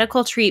for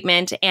medical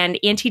treatment and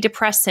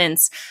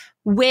antidepressants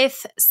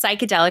with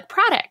psychedelic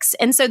products.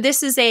 And so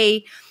this is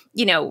the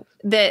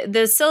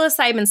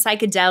psilocybin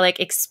psychedelic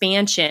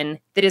expansion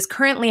that is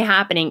currently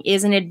happening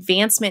is an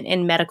advancement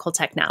in medical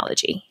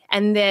technology.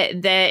 And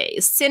the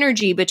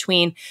synergy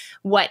between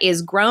what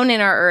is grown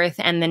in our earth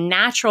and the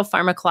natural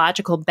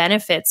pharmacological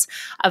benefits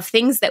of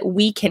things that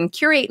we can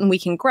curate and we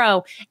can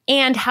grow,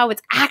 and how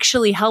it's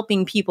actually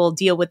helping people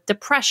deal with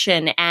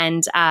depression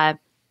and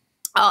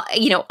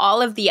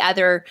all of the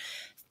other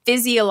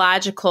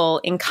physiological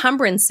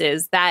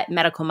encumbrances that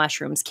medical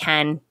mushrooms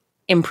can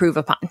improve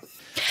upon.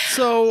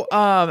 So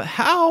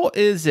how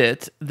is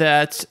it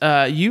that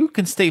you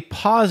can stay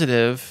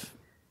positive,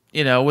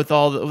 with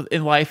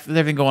in life, with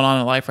everything going on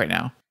in life right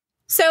now?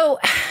 So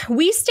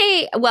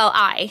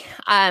I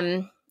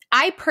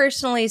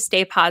personally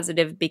stay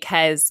positive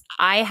because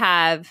I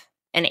have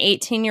an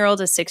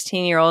 18-year-old, a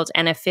 16-year-old,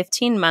 and a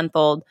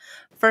 15-month-old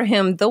for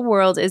whom the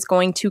world is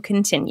going to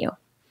continue.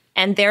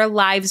 And their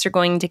lives are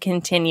going to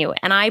continue.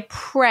 And I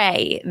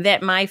pray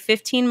that my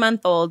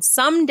 15-month-old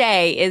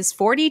someday is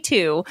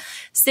 42,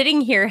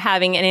 sitting here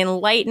having an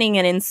enlightening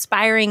and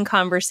inspiring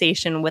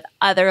conversation with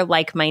other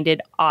like-minded,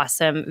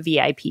 awesome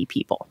VIP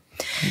people.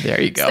 There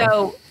you go.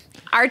 So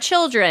our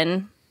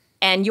children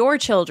and your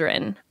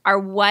children are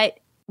what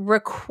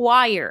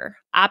require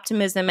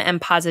optimism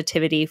and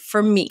positivity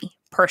for me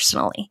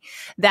personally.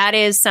 That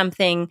is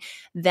something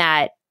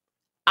that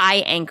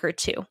I anchor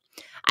to.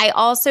 I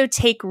also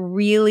take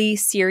really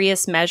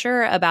serious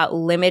measure about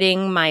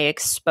limiting my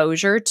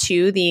exposure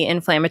to the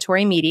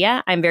inflammatory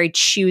media. I'm very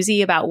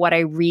choosy about what I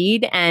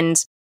read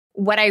and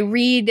what I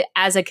read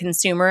as a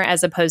consumer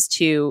as opposed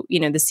to, the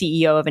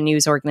CEO of a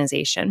news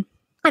organization.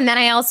 And then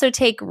I also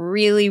take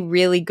really,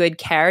 really good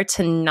care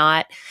to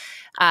not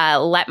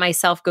let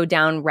myself go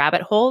down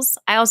rabbit holes.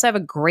 I also have a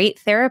great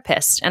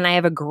therapist and I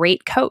have a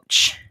great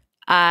coach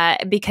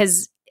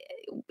because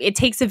it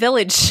takes a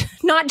village,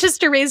 not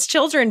just to raise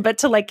children, but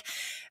to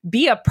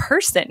be a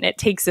person. It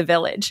takes a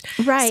village.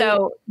 Right.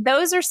 So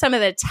those are some of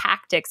the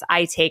tactics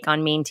I take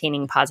on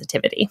maintaining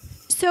positivity.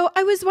 So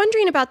I was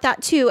wondering about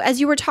that too.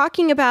 As you were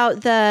talking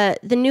about the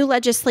new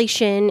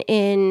legislation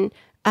in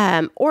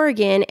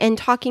Oregon and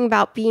talking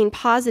about being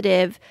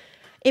positive,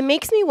 it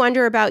makes me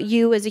wonder about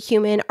you as a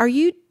human. Are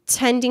you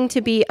tending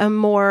to be a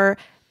more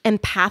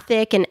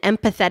empathic and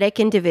empathetic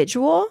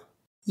individual?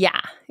 Yeah.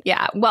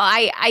 Well,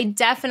 I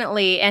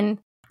definitely, and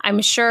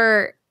I'm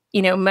sure,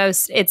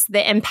 it's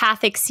the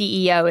empathic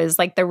CEO is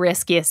the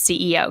riskiest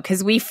CEO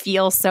because we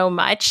feel so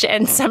much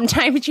and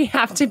sometimes you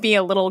have to be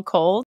a little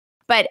cold.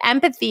 But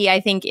empathy,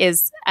 I think,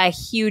 is a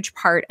huge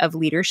part of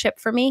leadership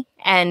for me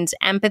and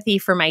empathy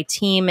for my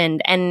team.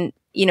 And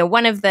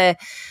one of the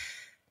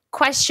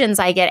questions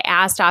I get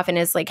asked often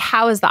is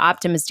how has the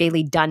Optimist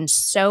Daily done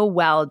so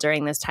well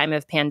during this time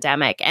of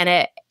pandemic?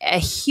 And a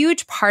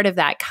huge part of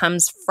that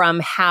comes from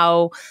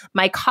how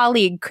my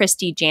colleague,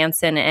 Kristy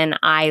Jansen, and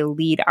I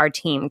lead our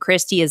team.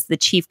 Kristy is the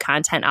chief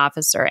content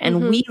officer,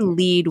 and we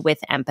lead with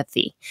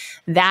empathy.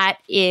 That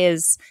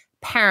is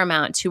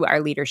paramount to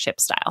our leadership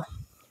style.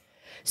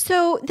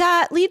 So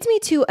that leads me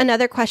to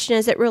another question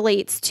as it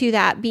relates to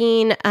that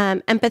being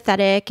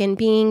empathetic and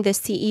being the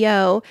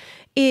CEO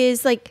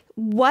is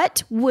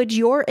what would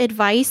your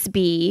advice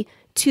be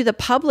to the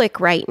public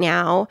right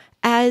now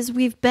as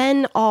we've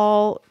been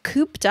all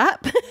cooped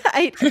up,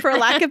 for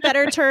lack of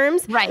better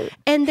terms? Right.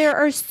 And there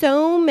are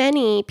so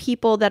many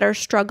people that are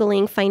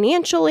struggling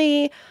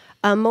financially,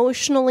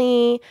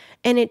 emotionally,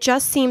 and it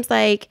just seems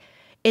like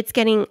it's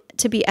getting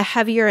to be a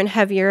heavier and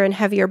heavier and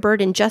heavier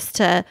burden just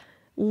to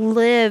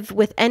live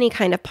with any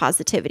kind of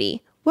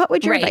positivity. What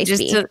would your advice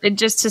be?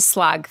 Just to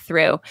slog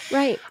through.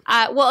 Right.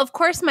 Well, of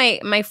course,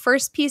 my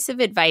first piece of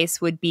advice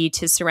would be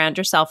to surround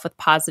yourself with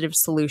positive,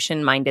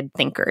 solution-minded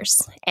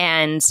thinkers.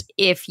 And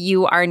if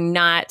you are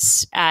not,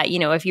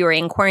 if you are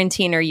in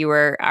quarantine or you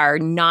are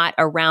not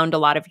around a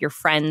lot of your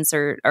friends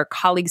or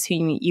colleagues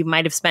who you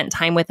might have spent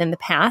time with in the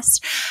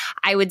past,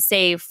 I would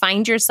say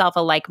find yourself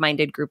a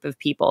like-minded group of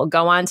people.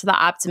 Go on to the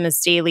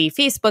Optimist Daily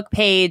Facebook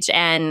page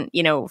and,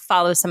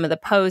 follow some of the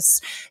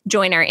posts.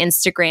 Join our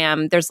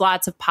Instagram. There's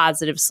lots of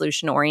positive,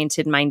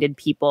 solution-oriented minded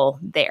people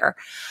there.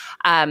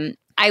 I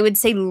would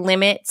say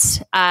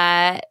limit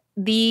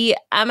the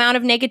amount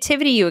of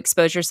negativity you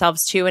expose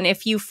yourselves to. And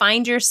if you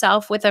find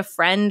yourself with a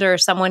friend or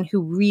someone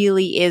who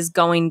really is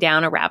going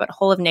down a rabbit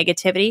hole of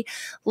negativity,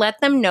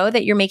 let them know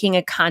that you're making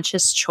a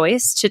conscious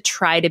choice to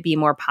try to be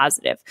more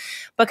positive.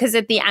 Because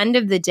at the end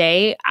of the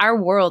day, our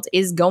world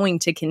is going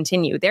to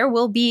continue. There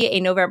will be a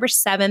November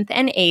 7th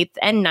and 8th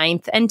and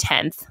 9th and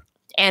 10th.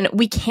 And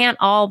we can't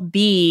all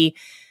be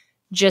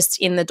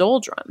just in the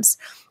doldrums.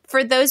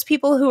 For those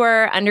people who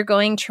are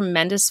undergoing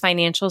tremendous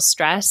financial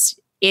stress,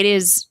 it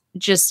is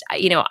just,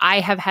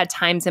 I have had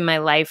times in my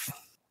life,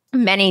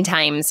 many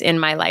times in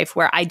my life,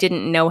 where I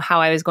didn't know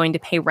how I was going to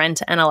pay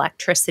rent and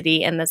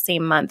electricity in the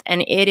same month.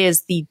 And it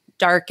is the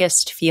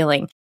darkest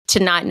feeling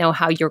to not know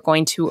how you're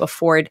going to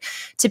afford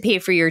to pay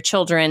for your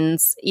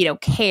children's,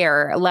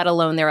 care, let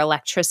alone their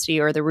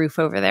electricity or the roof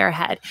over their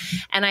head.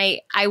 And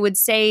I would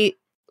say,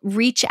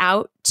 reach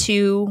out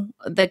to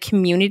the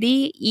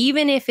community,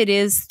 even if it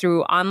is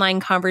through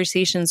online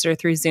conversations or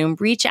through Zoom.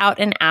 Reach out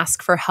and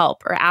ask for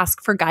help or ask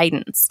for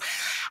guidance.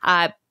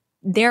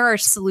 There are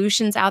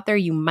solutions out there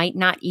you might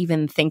not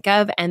even think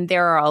of. And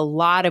there are a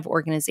lot of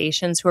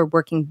organizations who are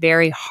working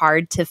very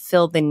hard to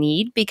fill the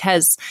need,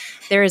 because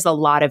there is a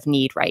lot of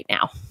need right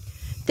now.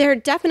 There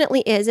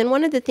definitely is. And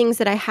one of the things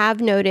that I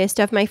have noticed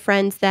of my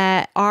friends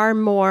that are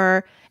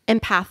more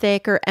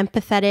empathic or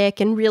empathetic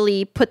and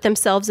really put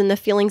themselves in the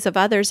feelings of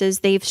others is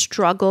they've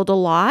struggled a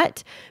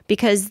lot,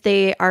 because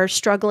they are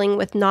struggling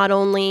with not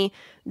only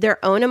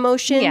their own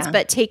emotions,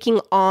 but taking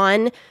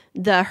on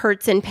the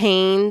hurts and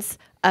pains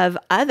of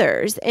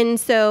others. And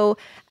so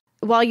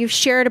while you've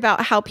shared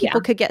about how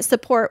people could get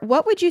support,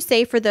 what would you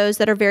say for those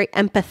that are very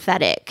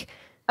empathetic?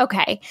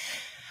 Okay.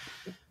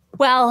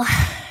 Well,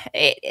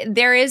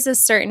 there is a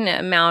certain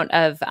amount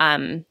of,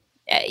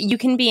 you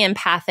can be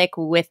empathic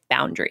with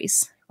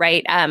boundaries.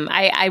 Right.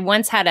 I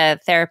once had a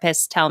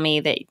therapist tell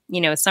me that,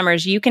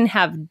 Summers, you can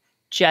have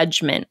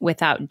judgment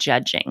without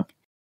judging.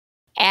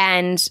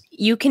 And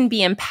you can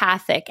be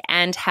empathic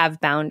and have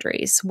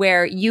boundaries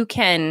where you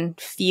can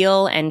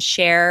feel and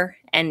share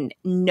and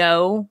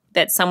know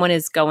that someone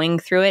is going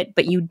through it,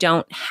 but you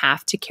don't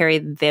have to carry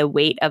the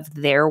weight of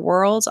their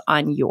world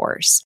on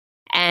yours.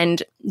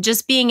 And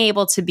just being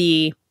able to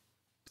be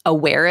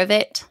aware of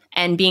it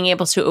and being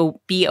able to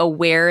be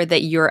aware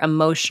that your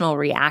emotional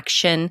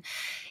reaction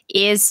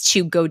is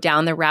to go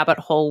down the rabbit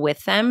hole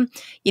with them.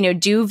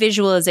 Do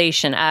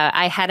visualization.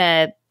 I had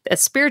a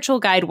spiritual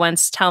guide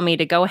once tell me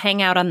to go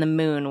hang out on the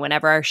moon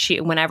whenever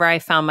I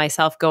found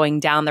myself going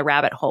down the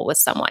rabbit hole with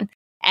someone.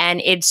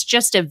 And it's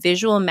just a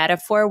visual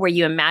metaphor where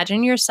you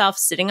imagine yourself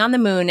sitting on the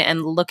moon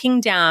and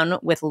looking down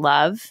with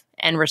love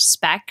and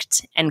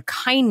respect and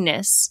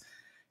kindness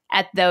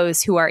at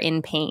those who are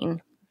in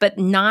pain, but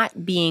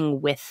not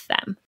being with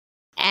them.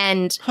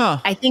 And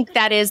I think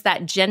that is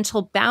that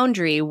gentle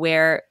boundary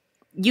where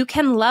you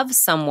can love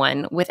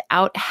someone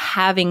without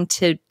having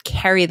to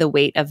carry the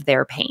weight of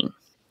their pain.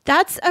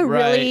 That's a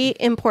really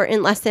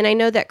important lesson. I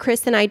know that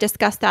Chris and I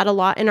discussed that a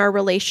lot in our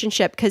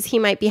relationship, because he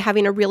might be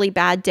having a really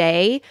bad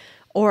day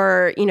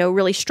or,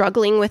 really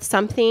struggling with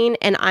something.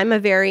 And I'm a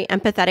very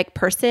empathetic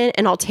person,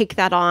 and I'll take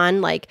that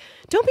on like,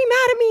 don't be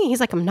mad at me. He's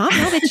like, I'm not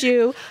mad at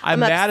you. I'm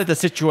mad at the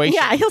situation.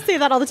 Yeah, he'll say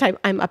that all the time.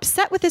 I'm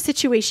upset with the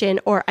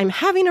situation, or I'm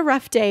having a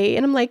rough day.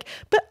 And I'm like,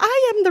 but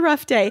I am the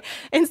rough day.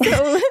 And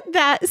so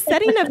that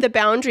setting of the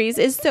boundaries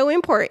is so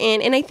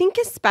important. And I think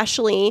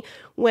especially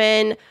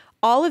when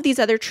all of these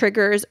other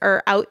triggers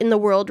are out in the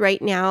world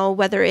right now,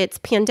 whether it's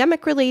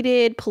pandemic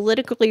related,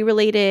 politically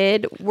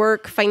related,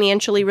 work,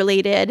 financially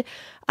related,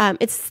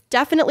 it's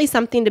definitely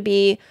something to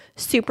be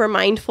super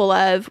mindful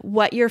of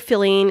what you're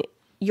filling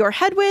your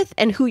head with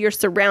and who you're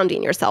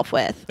surrounding yourself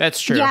with.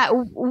 That's true. Yeah,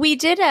 we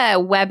did a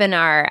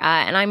webinar,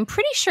 and I'm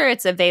pretty sure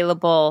it's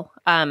available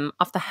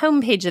off the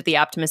homepage of the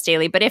Optimist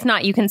Daily, but if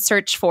not, you can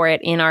search for it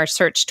in our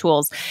search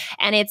tools.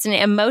 And it's an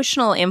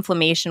emotional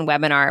inflammation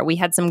webinar. We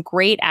had some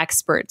great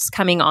experts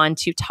coming on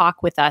to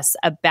talk with us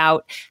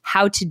about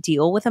how to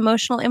deal with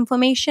emotional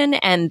inflammation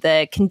and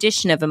the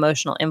condition of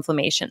emotional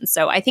inflammation.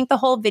 So I think the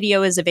whole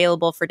video is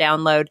available for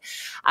download.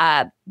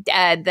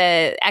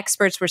 The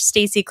experts were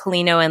Stacey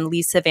Colino and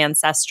Lisa Van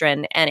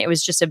Sesteren, and it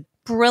was just a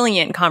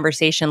brilliant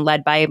conversation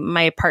led by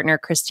my partner,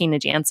 Kristy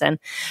Jansen.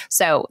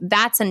 So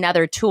that's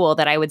another tool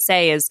that I would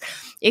say is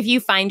if you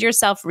find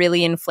yourself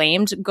really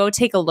inflamed, go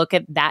take a look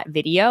at that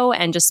video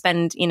and just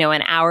spend,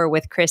 an hour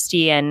with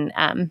Kristy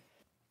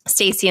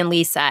Stacy and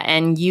Lisa,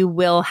 and you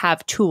will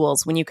have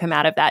tools when you come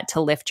out of that to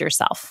lift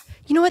yourself.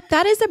 You know what?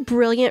 That is a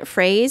brilliant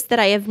phrase that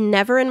I have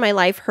never in my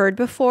life heard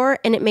before.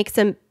 And it makes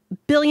a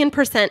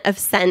billion% of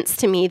sense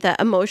to me, the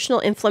emotional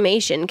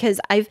inflammation. Because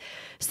I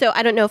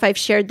don't know if I've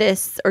shared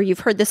this or you've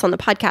heard this on the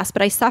podcast,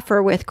 but I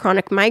suffer with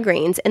chronic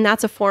migraines, and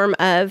that's a form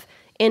of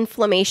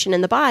inflammation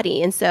in the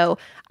body. And so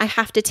I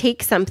have to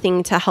take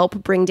something to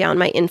help bring down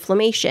my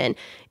inflammation.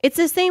 It's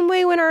the same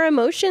way when our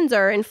emotions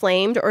are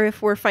inflamed, or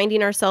if we're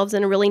finding ourselves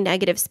in a really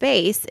negative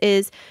space,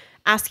 is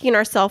asking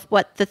ourselves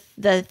what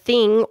the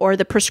thing or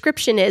the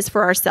prescription is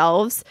for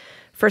ourselves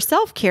for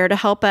self-care to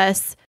help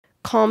us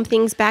calm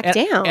things back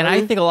down. And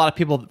I think a lot of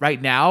people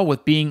right now,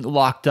 with being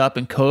locked up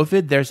in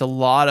COVID, there's a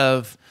lot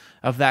of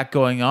that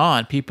going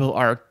on. People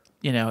are,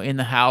 in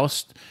the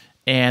house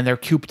and they're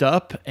cooped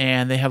up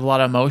and they have a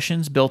lot of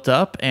emotions built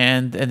up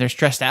and they're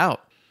stressed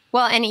out.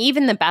 Well, and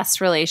even the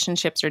best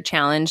relationships are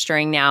challenged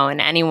during now.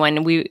 And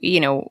anyone,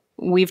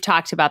 we've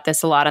talked about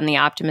this a lot on the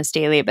Optimist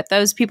Daily, but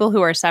those people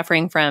who are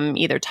suffering from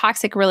either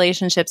toxic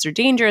relationships or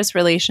dangerous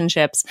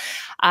relationships,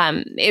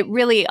 it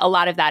really, a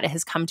lot of that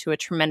has come to a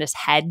tremendous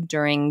head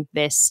during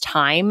this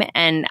time.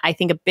 And I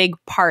think a big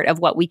part of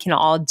what we can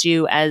all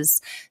do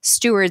as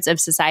stewards of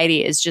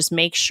society is just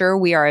make sure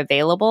we are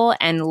available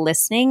and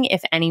listening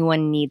if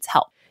anyone needs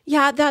help.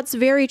 Yeah, that's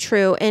very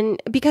true.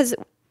 And because,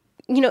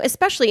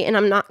 especially, and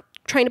I'm not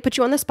trying to put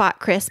you on the spot,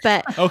 Chris,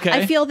 but okay.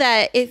 I feel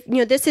that if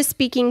this is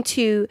speaking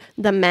to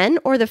the men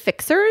or the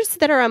fixers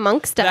that are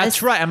amongst us.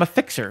 That's right. I'm a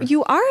fixer.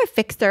 You are a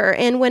fixer.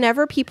 And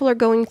whenever people are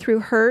going through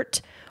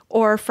hurt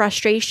or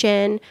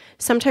frustration,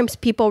 sometimes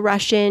people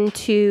rush in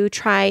to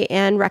try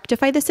and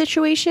rectify the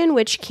situation,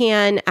 which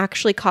can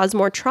actually cause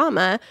more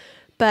trauma.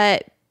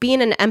 But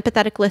being an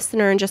empathetic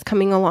listener and just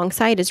coming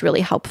alongside is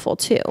really helpful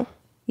too.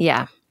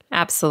 Yeah,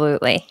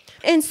 absolutely.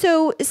 And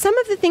so some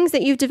of the things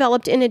that you've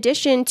developed in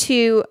addition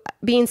to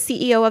being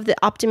CEO of the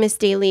Optimist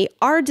Daily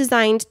are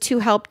designed to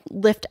help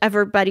lift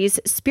everybody's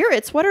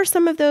spirits. What are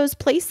some of those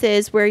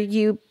places where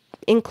you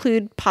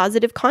include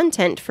positive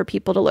content for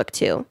people to look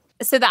to?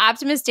 So the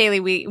Optimist Daily,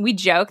 we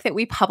joke that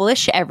we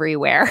publish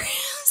everywhere.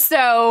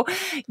 So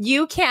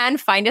you can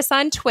find us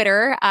on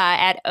Twitter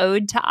at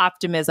Ode to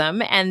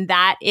Optimism. And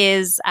that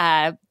is,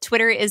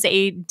 Twitter is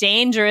a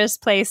dangerous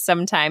place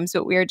sometimes,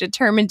 but we are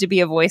determined to be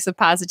a voice of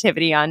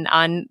positivity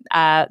on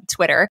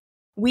Twitter.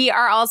 We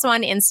are also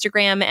on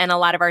Instagram, and a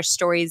lot of our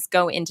stories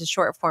go into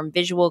short form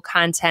visual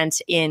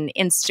content in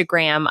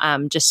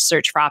Instagram. Just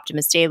search for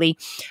Optimist Daily.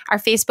 Our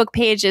Facebook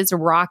page is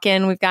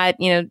rocking. We've got,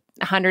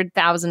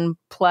 100,000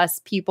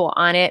 plus people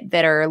on it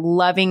that are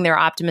loving their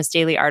Optimist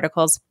Daily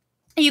articles.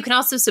 You can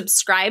also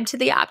subscribe to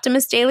the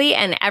Optimist Daily,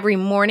 and every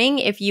morning,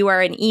 if you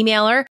are an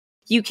emailer,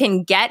 you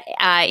can get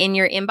in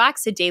your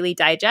inbox a daily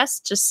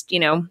digest, just,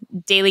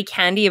 daily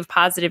candy of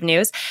positive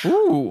news.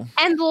 Ooh.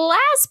 And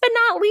last but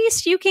not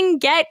least, you can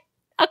get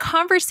a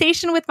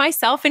conversation with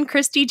myself and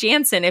Kristy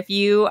Jansen. If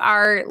you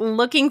are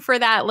looking for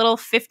that little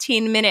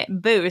 15-minute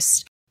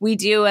boost, we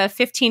do a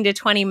 15 to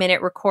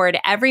 20-minute record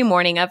every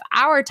morning of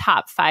our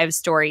top 5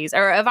 stories,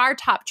 or of our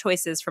top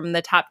choices from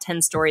the top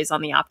 10 stories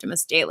on the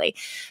Optimist Daily.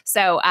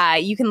 So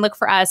you can look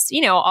for us,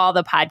 all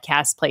the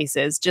podcast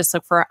places. Just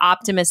look for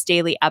Optimist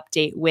Daily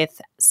Update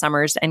with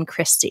Summers and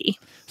Kristy.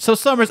 So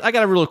Summers, I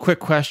got a real quick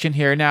question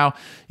here. Now,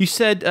 you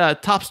said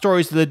top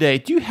stories of the day.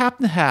 Do you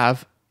happen to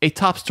have a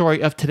top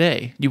story of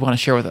today you want to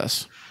share with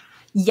us?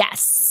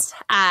 Yes.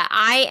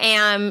 I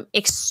am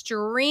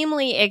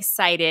extremely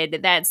excited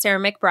that Sarah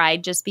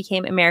McBride just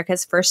became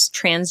America's first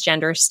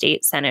transgender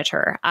state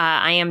senator.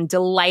 I am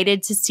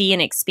delighted to see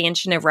an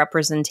expansion of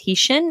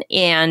representation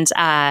and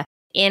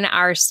in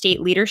our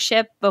state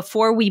leadership.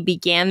 Before we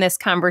began this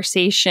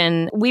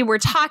conversation, we were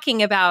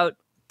talking about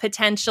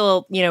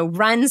potential,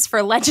 runs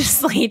for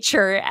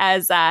legislature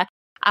as,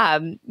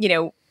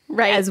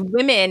 Right. as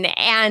women.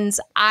 And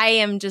I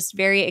am just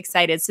very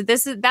excited. So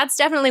that's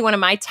definitely one of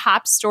my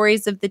top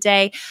stories of the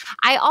day.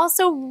 I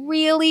also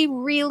really,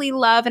 really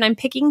love, and I'm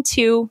picking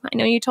 2. I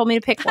know you told me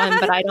to pick one,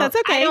 but I don't, That's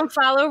okay. I don't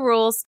follow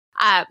rules.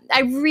 I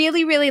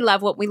really, really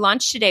love what we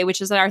launched today,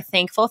 which is our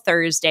Thankful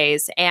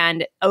Thursdays.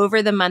 And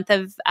over the month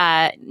of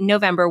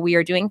November, we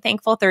are doing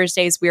Thankful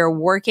Thursdays. We are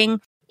working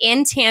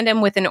in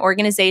tandem with an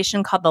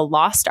organization called the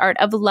Lost Art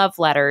of Love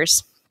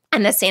Letters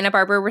and the Santa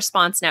Barbara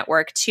Response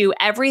Network to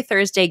every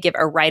Thursday give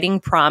a writing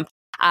prompt.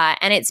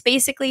 And it's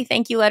basically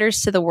thank you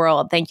letters to the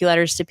world, thank you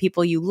letters to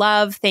people you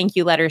love, thank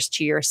you letters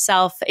to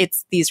yourself.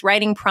 It's these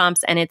writing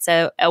prompts, and it's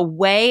a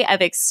way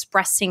of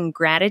expressing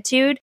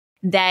gratitude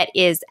that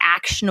is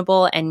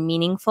actionable and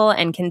meaningful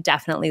and can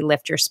definitely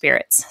lift your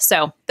spirits.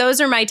 So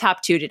those are my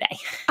top 2 today.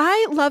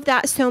 I love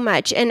that so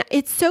much. And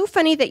it's so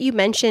funny that you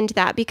mentioned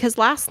that, because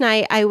last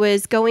night I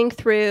was going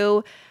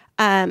through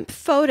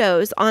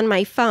photos on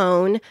my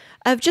phone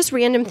of just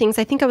random things.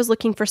 I think I was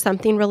looking for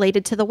something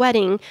related to the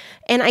wedding,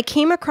 and I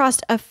came across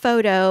a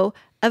photo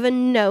of a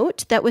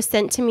note that was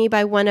sent to me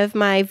by one of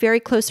my very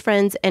close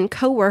friends and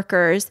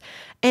coworkers,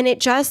 and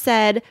it just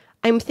said,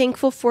 "I'm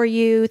thankful for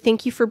you.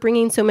 Thank you for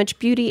bringing so much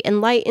beauty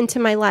and light into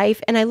my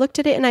life." And I looked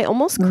at it and I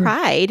almost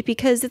cried,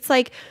 because it's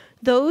like,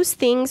 those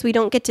things we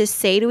don't get to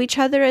say to each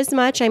other as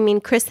much. I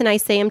mean, Chris and I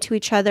say them to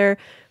each other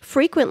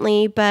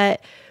frequently,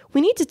 but we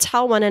need to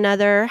tell one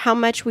another how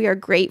much we are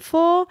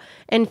grateful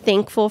and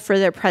thankful for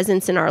their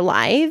presence in our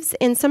lives.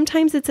 And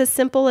sometimes it's as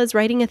simple as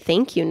writing a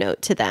thank you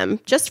note to them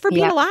just for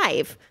being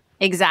alive.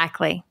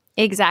 Exactly.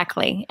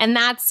 And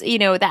that's,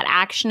 that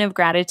action of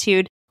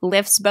gratitude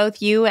lifts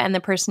both you and the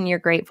person you're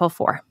grateful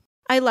for.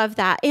 I love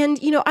that. And,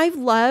 I've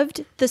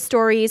loved the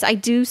stories. I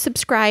do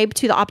subscribe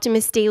to the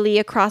Optimist Daily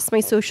across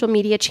my social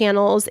media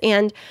channels.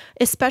 And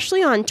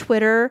especially on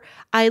Twitter,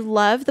 I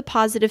love the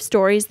positive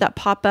stories that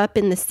pop up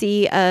in the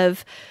sea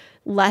of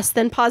less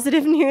than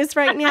positive news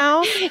right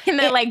now. In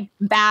that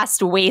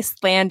vast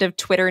wasteland of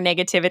Twitter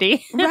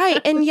negativity.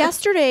 Right. And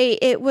yesterday,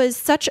 it was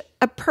such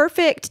a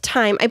perfect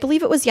time. I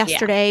believe it was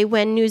yesterday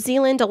when New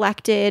Zealand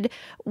elected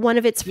one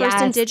of its first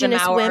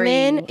Indigenous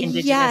women.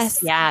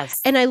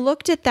 Yes. And I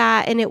looked at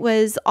that and it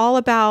was all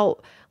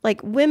about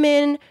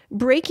women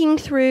breaking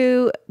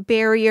through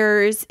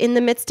barriers in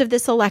the midst of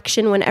this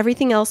election when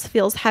everything else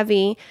feels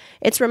heavy.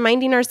 It's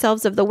reminding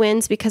ourselves of the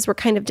wins because we're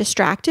kind of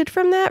distracted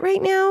from that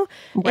right now.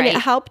 Right. And it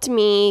helped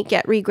me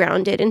get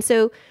regrounded. And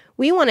so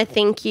we want to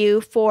thank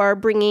you for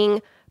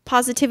bringing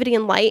positivity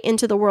and light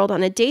into the world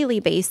on a daily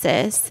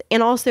basis,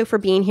 and also for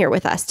being here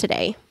with us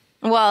today.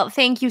 Well,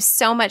 thank you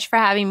so much for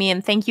having me,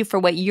 and thank you for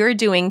what you're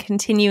doing,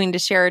 continuing to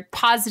share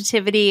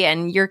positivity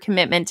and your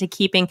commitment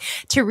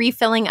to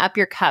refilling up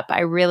your cup. I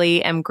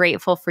really am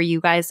grateful for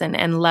you guys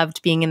and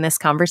loved being in this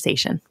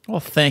conversation. Well,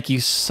 thank you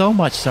so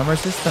much,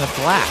 Summers. It's been a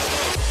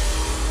blast.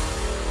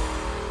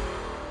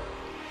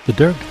 The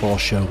Derek Ball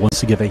Show wants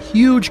to give a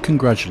huge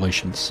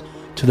congratulations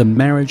to the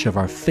marriage of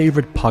our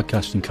favorite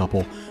podcasting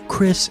couple,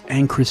 Chris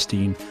and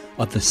Christine,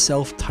 of the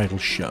self-titled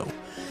show.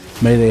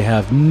 May they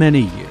have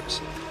many years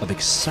of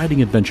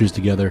exciting adventures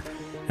together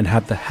and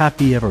have the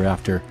happy ever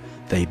after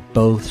they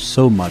both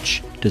so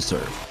much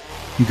deserve.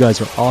 You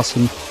guys are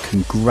awesome.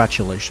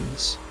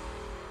 Congratulations.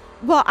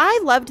 Well, I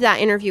loved that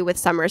interview with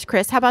Summers.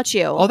 Chris, how about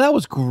you? Oh, that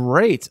was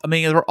great. I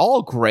mean, they're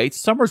all great.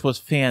 Summers was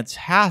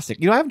fantastic.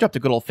 I haven't dropped a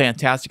good old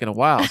fantastic in a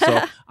while.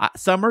 So,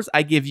 Summers,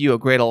 I give you a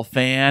great old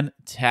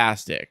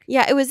fantastic.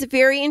 Yeah, it was a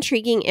very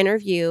intriguing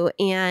interview,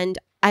 and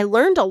I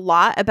learned a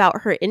lot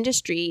about her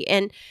industry.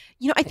 And,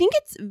 I think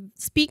it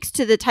speaks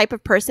to the type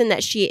of person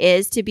that she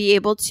is to be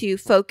able to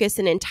focus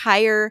an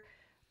entire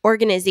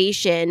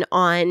organization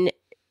on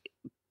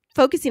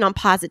focusing on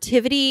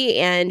positivity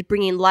and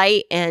bringing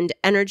light and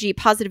energy,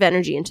 positive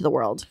energy into the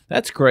world.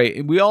 That's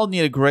great. We all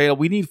need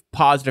we need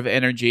positive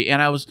energy.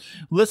 And I was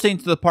listening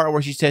to the part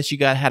where she says she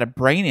had a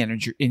brain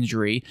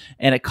injury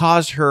and it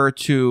caused her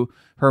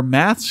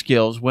math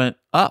skills went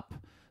up.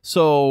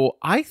 So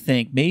I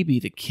think maybe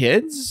the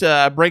kids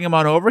bring them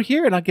on over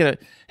here, and I'll get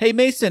hey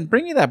Mason,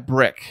 bring me that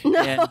brick.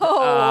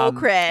 No,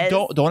 Chris.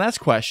 Don't ask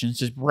questions.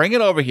 Just bring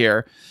it over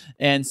here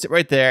and sit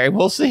right there, and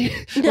we'll see.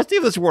 We'll see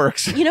if this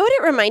works. You know what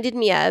it reminded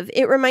me of?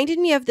 It reminded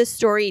me of this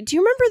story. Do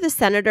you remember the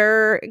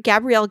Senator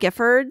Gabrielle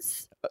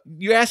Giffords?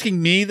 You're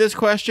asking me this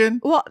question?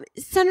 Well,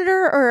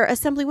 Senator or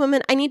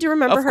Assemblywoman, I need to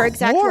remember her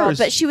exact role,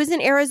 but she was in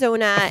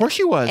Arizona. Of course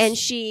she was. And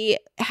she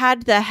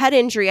had the head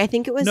injury. I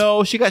think it was...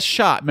 No, she got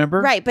shot,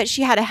 remember? Right, but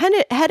she had a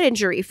head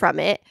injury from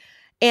it.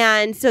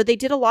 And so they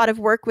did a lot of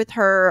work with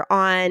her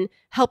on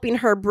helping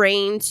her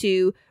brain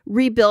to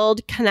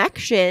rebuild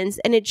connections.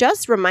 And it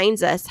just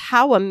reminds us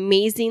how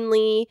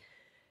amazingly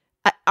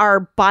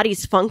our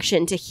bodies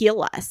function to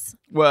heal us.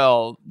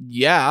 Well,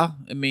 yeah.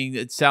 I mean,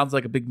 it sounds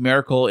like a big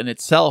miracle in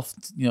itself,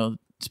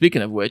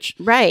 speaking of which.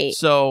 Right.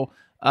 So,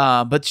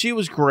 but she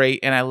was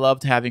great, and I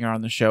loved having her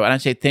on the show. And I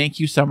say thank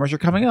you, Summers, for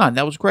coming on.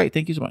 That was great.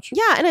 Thank you so much.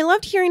 Yeah, and I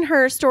loved hearing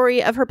her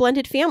story of her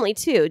blended family,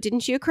 too.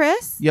 Didn't you,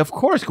 Chris? Yeah, of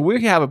course.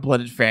 We have a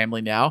blended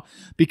family now,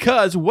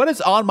 because what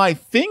is on my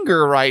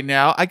finger right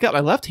now, I got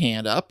my left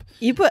hand up.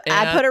 I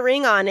put a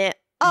ring on it.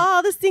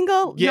 All the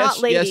single,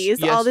 not ladies,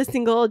 yes. All the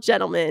single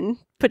gentlemen.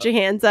 Put your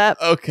hands up.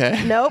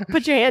 Okay. Nope.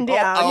 Put your hand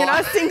down. You're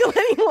not single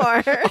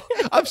anymore.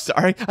 I'm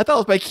sorry. I thought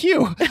it was my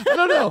cue.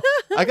 No.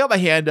 I got my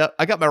hand up.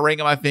 I got my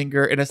ring on my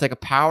finger, and it's like a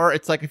power.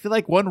 It's like I feel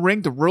like one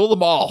ring to rule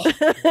them all.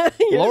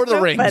 Lord of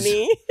the Rings.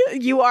 Funny.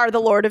 You are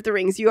the Lord of the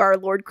Rings. You are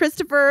Lord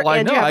Christopher. Well,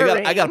 and I know. You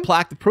have I got a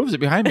plaque that proves it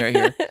behind me right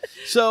here.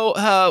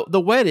 So the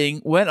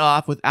wedding went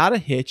off without a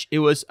hitch. It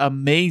was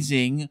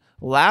amazing.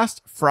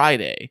 Last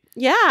Friday.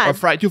 Yeah.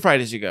 Or 2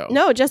 Fridays ago.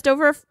 No, just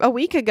over a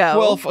week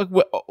ago.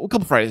 Well, a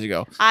couple Fridays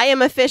ago. I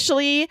am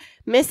officially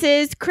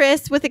Mrs.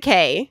 Chris with a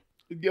K.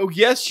 Oh,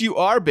 yes, you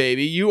are,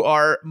 baby. You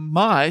are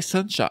my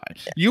sunshine.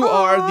 You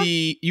are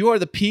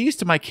the peas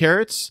to my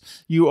carrots.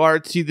 You are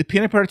the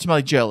peanut butter to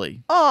my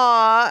jelly.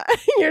 Aw,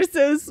 you're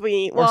so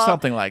sweet. Or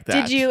something like that.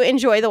 Did you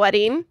enjoy the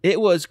wedding? It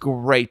was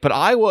great, but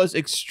I was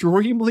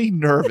extremely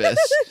nervous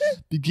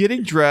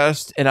getting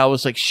dressed, and I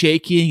was like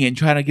shaking and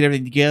trying to get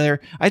everything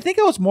together. I think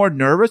I was more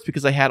nervous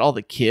because I had all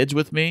the kids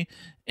with me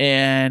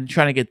and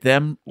trying to get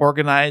them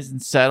organized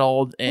and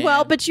settled. And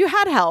well, but you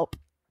had help.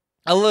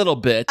 A little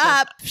bit.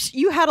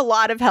 You had a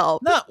lot of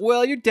help. No,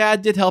 well, your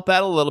dad did help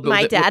out a little bit.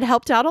 My dad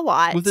helped out a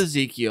lot. With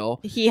Ezekiel.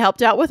 He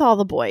helped out with all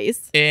the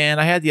boys. And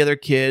I had the other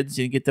kids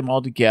and get them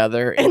all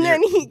together. And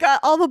then he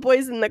got all the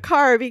boys in the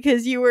car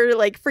because you were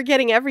like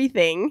forgetting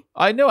everything.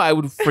 I know I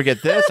would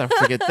forget this. I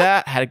forget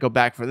that. Had to go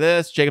back for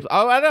this. Jacob's,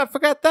 I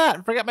forgot that.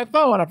 I forgot my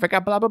phone. I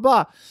forgot blah, blah,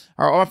 blah.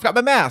 Or I forgot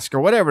my mask or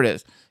whatever it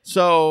is.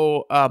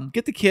 So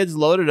get the kids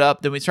loaded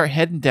up. Then we start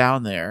heading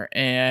down there.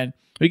 And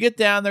we get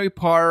down there, we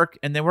park,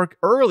 and then we're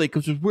early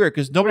because it was weird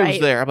because nobody was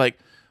there. I'm like,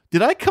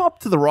 did I come up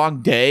to the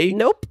wrong day?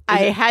 Nope.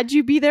 I had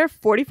you be there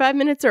 45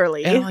 minutes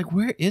early. And I'm like,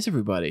 where is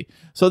everybody?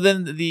 So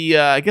then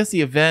I guess the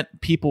event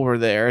people were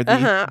there.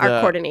 Our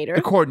coordinator.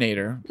 The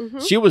coordinator. Mm-hmm.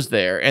 She was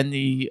there. And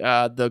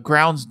the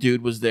grounds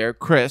dude was there,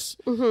 Chris.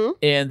 Mm-hmm.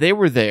 And they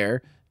were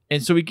there.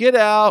 And so we get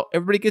out.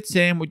 Everybody gets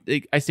in.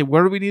 I say,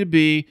 where do we need to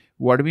be?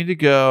 Where do we need to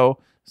go?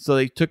 So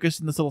they took us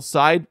in this little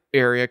side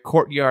area,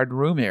 courtyard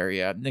room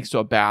area next to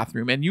a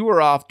bathroom. And you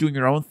were off doing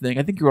your own thing.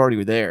 I think you already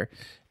were there.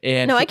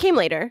 And no, I came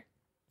later.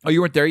 Oh,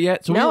 you weren't there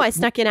yet? So I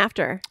snuck in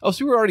after. Oh,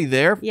 so you were already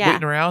there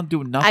waiting around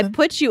doing nothing? I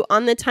put you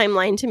on the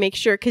timeline to make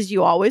sure because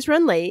you always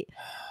run late.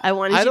 I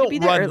wanted you to be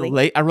there early. I don't run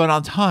late. I run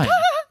on time.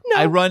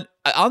 No. I run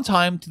on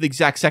time to the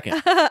exact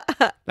second.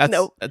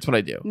 That's what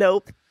I do.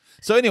 Nope.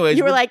 So anyways.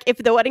 You were like, if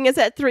the wedding is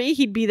at 3,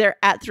 he'd be there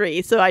at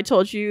 3. So I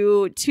told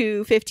you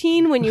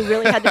 2:15 when you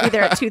really had to be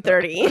there at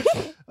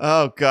 2:30.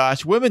 Oh,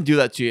 gosh. Women do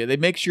that to you. They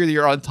make sure that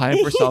you're on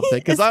time for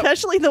something.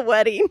 Especially the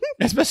wedding.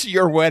 Especially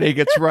your wedding.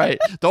 It's right.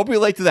 Don't be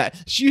late to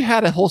that. She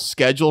had a whole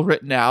schedule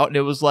written out, and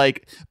it was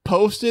like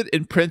posted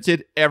and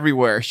printed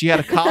everywhere. She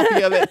had a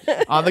copy of it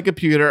on the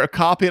computer, a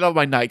copy of it on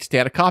my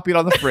nightstand, a copy of it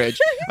on the fridge,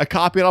 a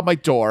copy of it on my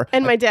door.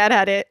 And my dad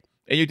had it.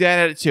 And your dad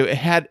had it too. It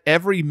had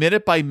every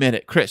minute by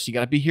minute. Chris, you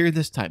got to be here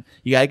this time.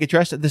 You got to get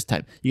dressed at this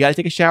time. You got to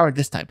take a shower at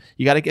this time.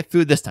 You got to get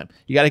food this time.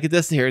 You got to get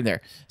this here and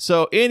there.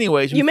 So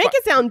anyways. You make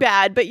it sound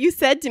bad, but you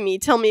said to me,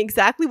 tell me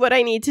exactly what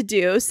I need to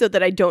do so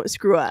that I don't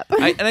screw up.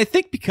 And I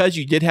think because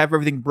you did have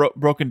everything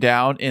broken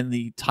down in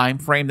the time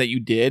frame that you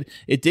did,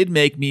 it did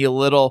make me a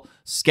little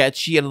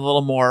sketchy and a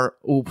little more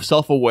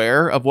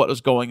self-aware of what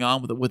was going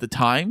on with the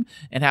time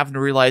and having to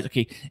realize,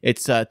 okay,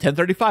 it's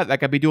 10:35. I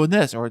got to be doing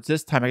this, or it's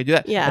this time I can do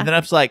that. Yeah. And then I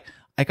was like,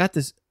 I got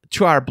this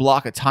 2-hour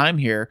block of time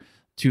here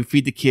to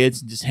feed the kids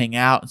and just hang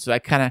out. And so I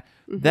kind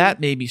of, that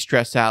made me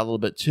stress out a little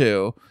bit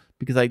too,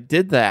 because I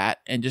did that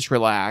and just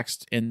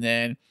relaxed. And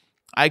then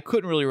I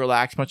couldn't really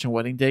relax much on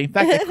wedding day. In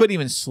fact, I couldn't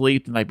even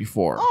sleep the night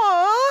before.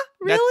 Aw,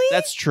 really?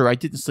 That's true. I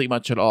didn't sleep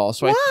much at all.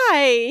 So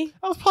why?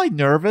 I was probably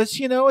nervous.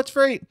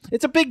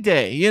 It's a big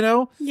day,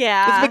 Yeah.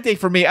 It's a big day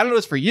for me. I don't know if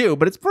it's for you,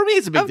 but for me,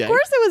 it's a big day. Of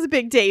course it was a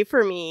big day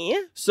for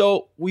me.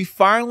 So we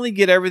finally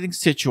get everything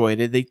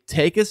situated. They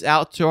take us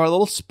out to our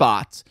little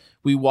spots.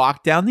 We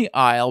walk down the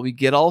aisle. We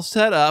get all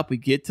set up. We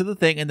get to the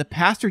thing. And the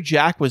Pastor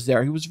Jack was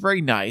there. He was very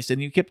nice.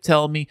 And he kept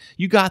telling me,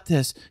 you got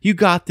this. You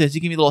got this. He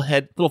gave me a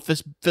little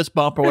fist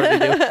bump or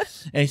whatever you do.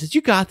 And he says,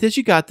 you got this.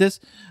 You got this.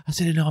 I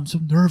said, no, I'm so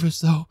nervous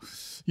though.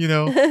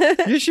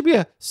 You should be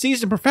a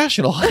seasoned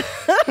professional. I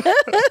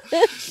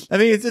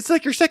mean, it's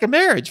like your second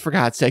marriage, for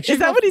God's sake. Is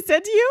that what he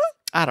said to you?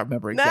 I don't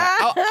remember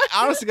exactly.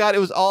 Honest to God, it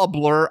was all a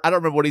blur. I don't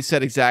remember what he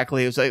said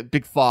exactly. It was like a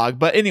big fog.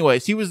 But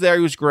anyways, he was there.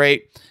 He was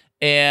great.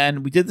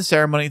 And we did the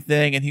ceremony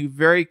thing, and he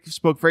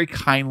spoke very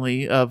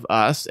kindly of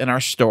us and our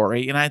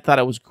story, and I thought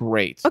it was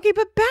great. Okay,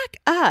 but back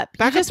up.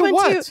 Back up to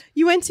what?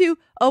 You went to,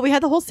 we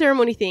had the whole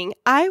ceremony thing.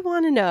 I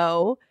want to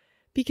know,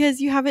 because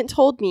you haven't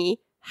told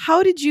me,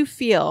 how did you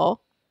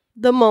feel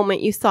the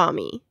moment you saw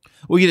me?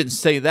 Well, you didn't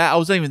say that. I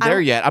wasn't even there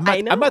yet.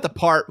 I'm at the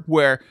part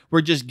where we're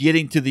just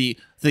getting to the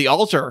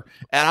altar,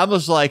 and I'm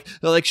just like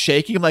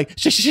shaking. I'm like,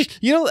 shh.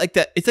 Like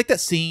that. It's like that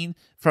scene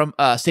from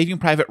Saving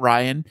Private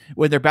Ryan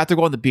when they're about to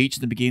go on the beach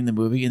in the beginning of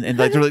the movie, and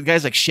like the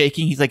guy's like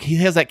shaking. He's like, he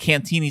has that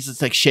canteen. He's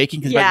just like shaking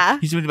because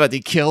he's about to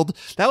be killed.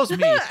 That was me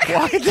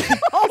walking to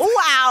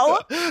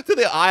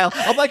the aisle.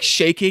 I'm like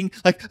shaking,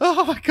 like,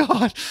 oh my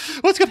God,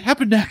 what's gonna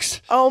happen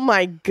next? Oh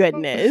my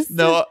goodness.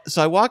 No,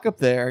 so I walk up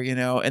there,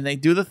 and they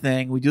do the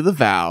thing. We do the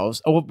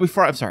vows. Oh, well,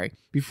 before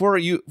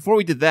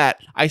we did that,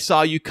 I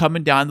saw you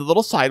coming down the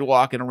little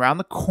sidewalk and around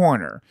the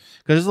corner,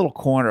 because there's a little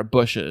corner of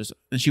bushes,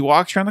 and she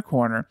walks around the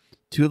corner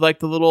to like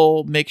the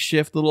little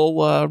makeshift little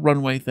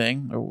runway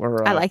thing.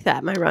 I like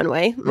that, my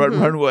runway.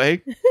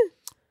 Runway.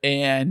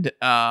 And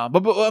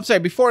but I'm sorry,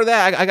 before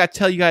that, I got to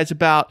tell you guys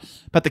about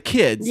the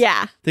kids.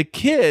 Yeah. The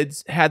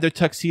kids had their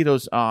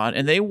tuxedos on,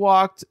 and they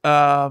walked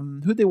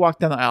who'd they walk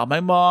down the aisle?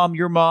 My mom,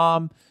 your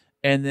mom,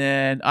 and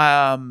then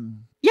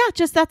yeah,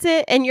 just that's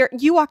it. And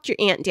you walked your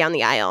aunt down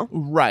the aisle.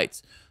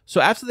 Right. So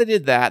after they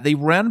did that, they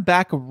ran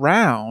back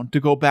around to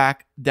go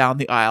back down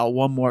the aisle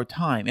one more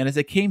time. And as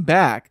they came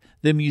back,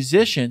 the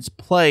musicians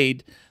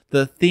played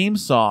the theme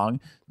song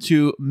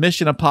to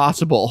Mission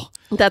Impossible.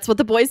 That's what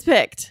the boys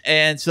picked.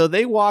 And so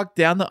they walked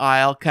down the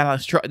aisle, kind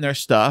of strutting their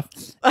stuff.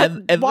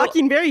 And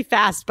walking very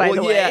fast, by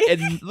the way. Yeah,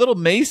 and little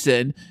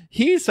Mason,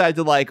 he decided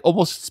to like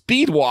almost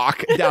speed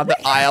walk down the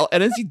aisle.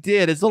 And as he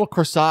did, his little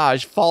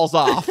corsage falls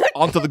off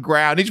onto the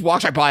ground. He just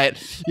walks right by it,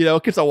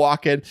 keeps on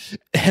walking.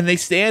 And they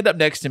stand up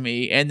next to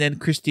me. And then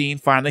Christine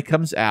finally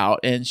comes out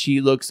and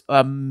she looks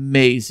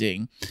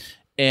amazing.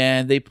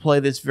 And they play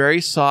this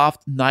very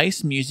soft,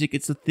 nice music.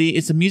 It's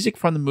a music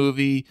from the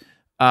movie.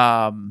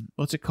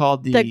 What's it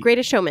called? The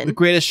Greatest Showman. The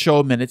Greatest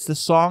Showman. It's the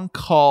song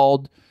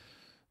called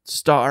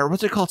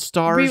What's it called?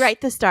 Stars.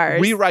 Rewrite the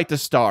Stars. Rewrite the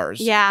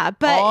Stars. Yeah,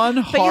 but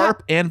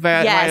harp and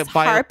violin. Yes,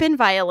 harp and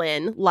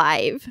violin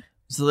live.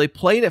 So they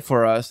played it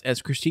for us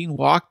as Christine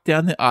walked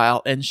down the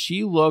aisle, and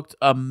she looked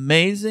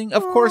amazing.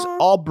 Of course,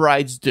 all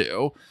brides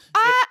do.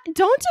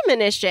 Don't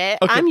diminish it.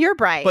 Okay, I'm your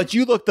bride. But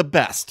you look the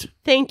best.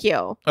 Thank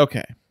you.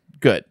 Okay,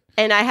 good.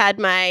 And I had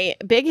my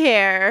big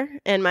hair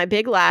and my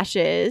big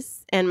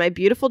lashes and my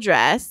beautiful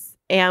dress.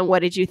 And what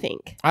did you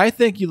think? I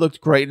think you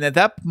looked great. And at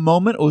that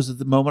moment was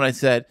the moment I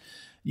said,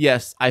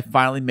 yes, I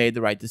finally made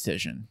the right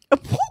decision. You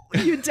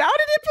doubted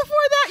it before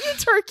that, you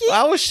turkey?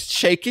 I was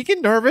shaking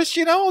and nervous,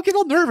 I'll get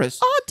all nervous.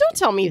 Oh, don't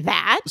tell me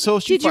that. So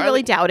did you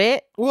really doubt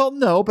it? Well,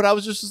 no, but I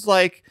was just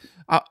like,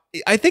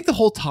 I think the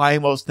whole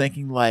time I was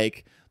thinking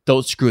like,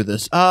 don't screw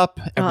this up.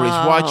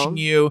 Everybody's watching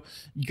you.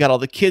 You got all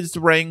the kids to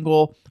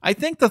wrangle. I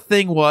think the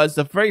thing was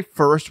the very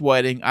first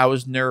wedding, I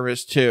was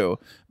nervous too,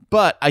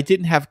 but I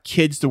didn't have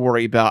kids to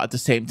worry about at the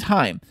same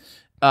time.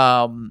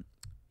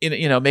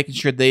 Making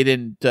sure they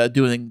didn't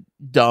do anything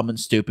dumb and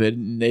stupid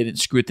and they didn't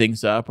screw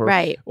things up.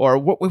 Or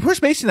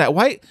where's Mason at?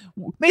 Why?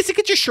 Mason,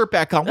 get your shirt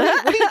back on.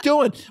 What are you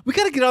doing? We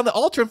got to get on the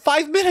altar in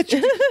 5 minutes.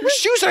 Your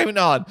shoes aren't even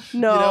on.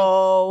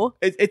 No.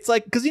 It's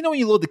like, because when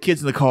you load the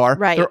kids in the car,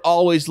 they're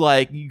always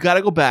like, you got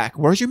to go back.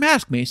 Where's your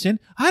mask, Mason?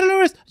 I don't know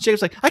where it is.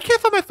 Jacob's like, I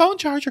can't find my phone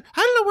charger. I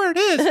don't know where it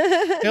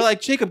is. They're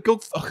like, Jacob, go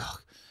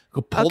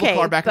pull the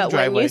car back in the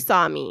driveway. But when you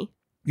saw me.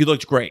 You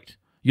looked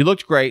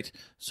great.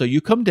 So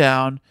you come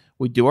down.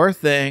 We do our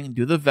thing,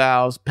 do the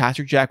vows.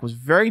 Pastor Jack was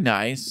very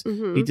nice.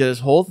 Mm-hmm. He did his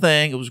whole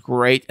thing. It was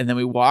great. And then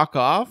we walk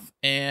off.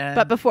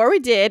 But before we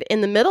did,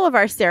 in the middle of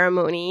our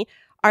ceremony,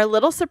 our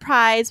little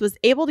surprise was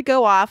able to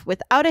go off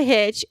without a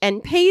hitch.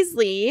 And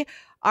Paisley,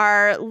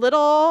 our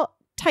little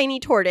tiny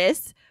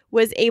tortoise,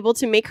 was able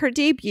to make her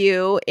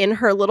debut in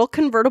her little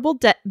convertible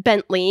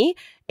Bentley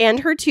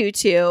and her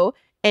tutu.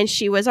 And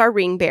she was our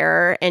ring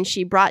bearer. And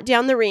she brought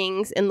down the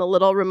rings in the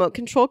little remote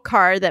control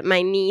car that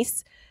my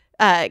niece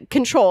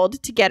controlled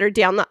to get her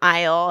down the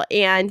aisle.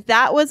 And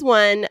that was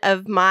one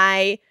of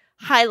my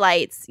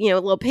highlights.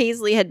 Little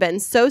Paisley had been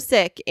so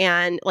sick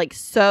and like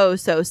so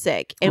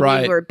sick. And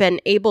we were been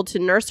able to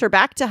nurse her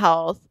back to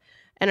health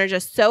and are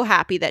just so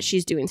happy that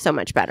she's doing so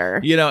much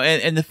better.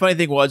 And the funny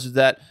thing was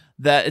that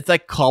it's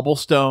like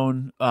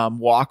cobblestone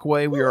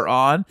walkway we were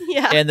on.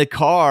 Yeah. And the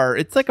car,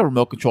 it's like a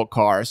remote control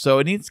car. So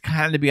it needs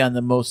kind of to be on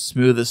the most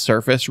smoothest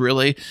surface,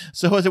 really.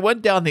 So as it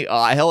went down the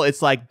aisle,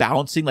 it's like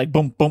bouncing, like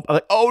boom, boom. I'm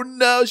like, oh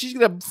no, she's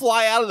going to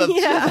fly out of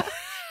the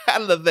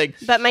out of the thing.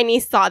 But my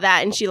niece saw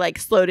that and she like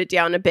slowed it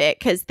down a bit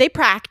because they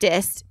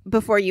practiced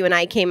before you and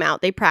I came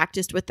out. They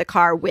practiced with the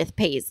car with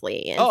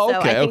Paisley. And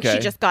so I think she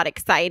just got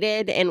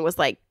excited and was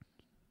like,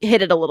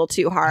 hit it a little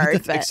too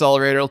hard.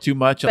 Accelerator a little too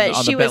much on the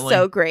But she was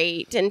so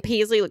great. And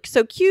Paisley looked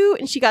so cute.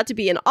 And she got to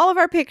be in all of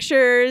our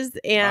pictures.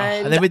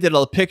 And then we did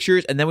all the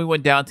pictures. And then we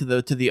went down to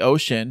the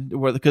ocean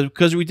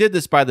because we did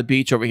this by the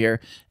beach over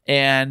here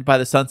and by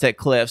the Sunset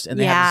Cliffs. And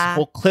they had this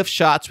whole cliff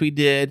shots we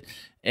did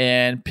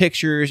and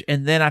pictures.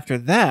 And then after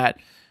that,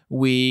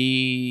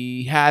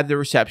 we had the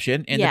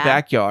reception in the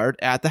backyard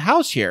at the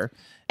house here.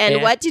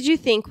 And what did you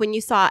think when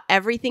you saw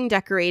everything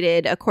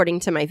decorated according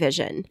to my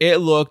vision? It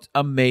looked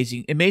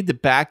amazing. It made the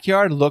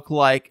backyard look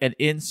like an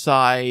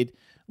inside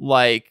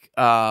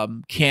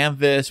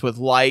canvas with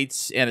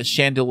lights and a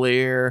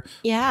chandelier.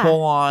 Yeah.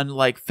 Full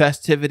on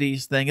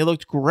festivities thing. It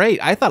looked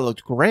great. I thought it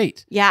looked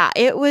great. Yeah,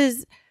 it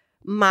was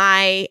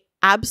my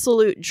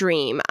absolute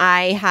dream.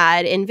 I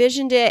had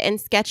envisioned it and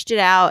sketched it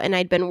out, and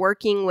I'd been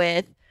working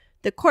with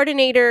the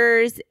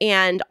coordinators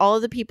and all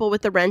of the people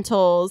with the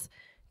rentals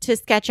to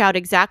sketch out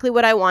exactly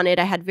what I wanted.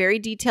 I had very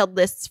detailed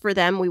lists for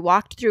them. We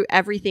walked through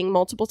everything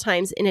multiple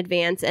times in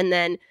advance. And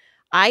then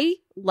I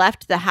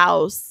left the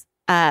house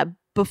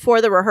before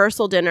the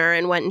rehearsal dinner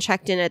and went and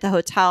checked in at the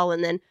hotel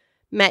and then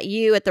met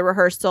you at the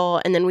rehearsal.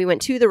 And then we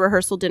went to the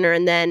rehearsal dinner.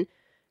 And then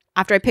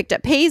after I picked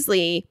up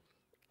Paisley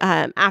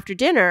after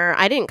dinner,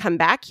 I didn't come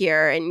back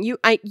here. And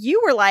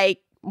you were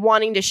like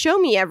wanting to show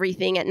me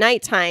everything at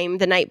nighttime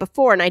the night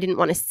before. And I didn't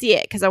want to see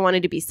it because I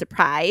wanted to be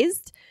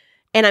surprised.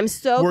 And I'm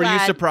so glad. Were you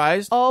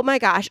surprised? Oh my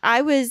gosh.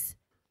 I was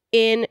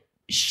in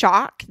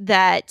shock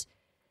that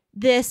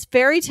this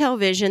fairy tale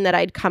vision that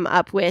I'd come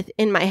up with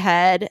in my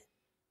head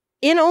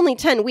in only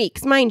 10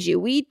 weeks, mind you,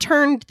 we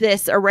turned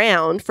this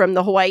around from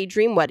the Hawaii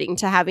dream wedding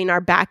to having our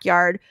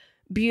backyard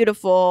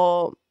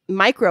beautiful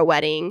micro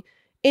wedding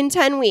in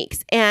 10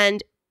 weeks.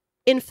 And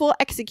in full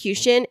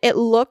execution, it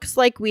looks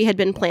like we had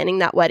been planning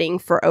that wedding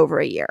for over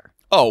a year.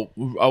 Oh,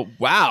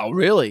 wow,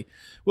 really?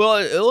 Well,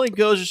 it only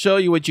goes to show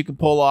you what you can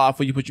pull off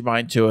when you put your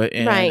mind to it,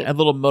 and Right. a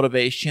little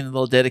motivation, a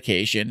little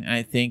dedication, and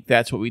I think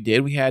that's what we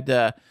did. We had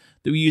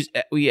we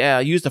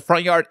used the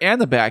front yard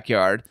and the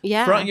backyard.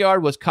 Yeah. Front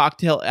yard was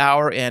cocktail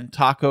hour and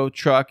taco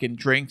truck and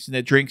drinks,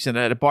 and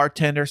a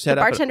bartender set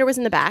The up. bartender was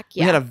in the back.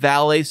 We had Yeah. a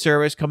valet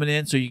service coming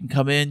in, so you can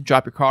come in,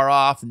 drop your car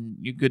off, and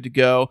you're good to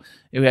go.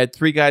 And we had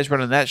 3 guys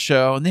running that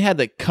show, and they had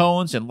like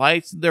cones and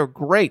lights. They were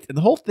great, and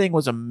the whole thing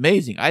was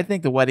amazing. I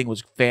think the wedding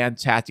was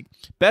fantastic.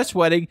 Best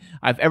wedding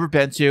I've ever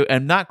been to,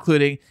 and not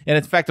including, and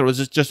in fact, it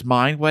was just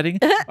mine wedding,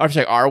 or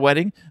sorry, our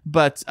wedding,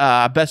 but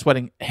best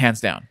wedding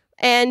hands down.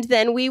 And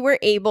then we were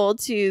able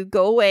to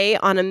go away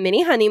on a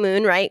mini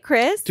honeymoon, right,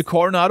 Chris? To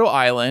Coronado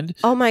Island.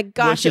 Oh my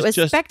gosh, which it is was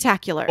just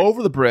spectacular.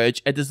 Over the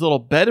bridge at this little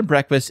bed and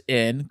breakfast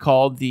inn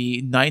called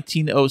the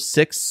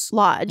 1906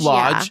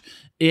 Lodge.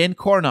 In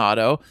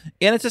Coronado,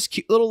 and it's this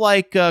cute little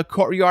like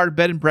courtyard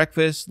bed and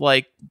breakfast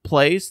like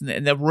place,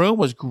 and the room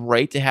was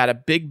great. It had a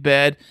big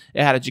bed,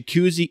 it had a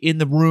jacuzzi in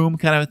the room,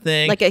 kind of a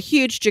thing, Like a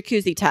huge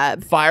jacuzzi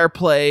tub.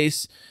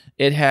 fireplace.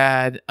 It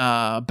had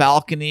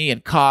balcony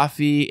and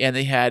coffee, and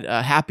they had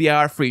happy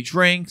hour free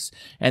drinks,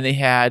 and they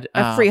had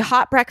A free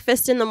hot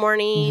breakfast in the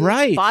morning.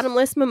 Right.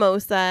 Bottomless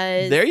mimosas.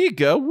 There you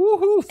go,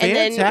 woohoo! And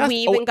Fantastic. then we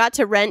even got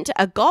to rent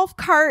a golf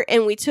cart,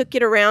 and we took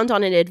it around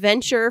on an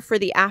adventure for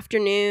the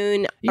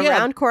afternoon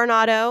around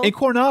Coronado. In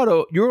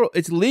Coronado,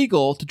 it's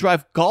legal to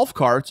drive golf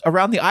carts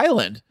around the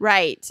island,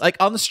 Right. like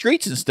on the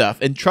streets and stuff.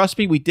 And trust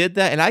me, we did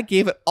that, and I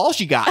gave it all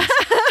she got.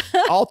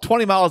 All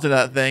 20 miles of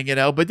that thing,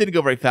 but it didn't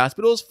go very fast.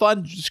 But it was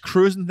fun just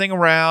cruising the thing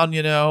around,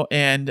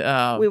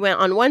 and We went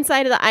on one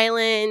side of the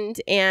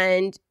island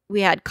and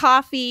we had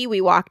coffee.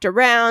 We walked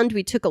around.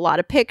 We took a lot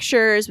of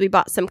pictures. We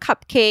bought some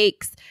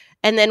cupcakes.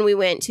 And then we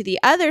went to the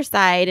other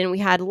side and we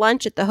had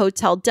lunch at the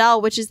Hotel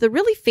Del, which is the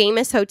really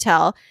famous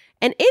hotel.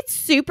 And it's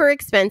super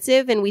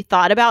expensive. And we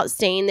thought about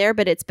staying there,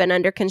 but it's been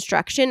under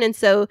construction. And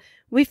so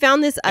we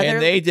found this other...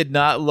 And they did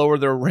not lower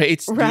their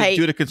rates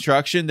due to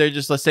construction. They're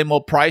just the same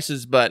old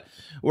prices, but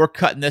we're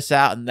cutting this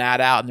out and that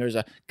out. And there's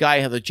a guy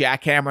who has a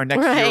jackhammer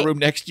next to your room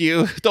next to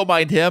you. Don't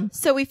mind him.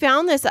 So we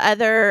found this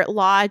other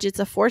lodge. It's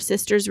a Four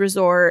Sisters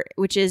Resort,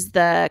 which is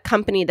the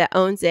company that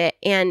owns it.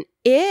 And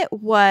it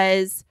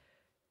was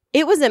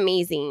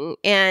amazing.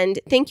 And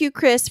thank you,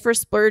 Chris, for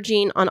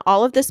splurging on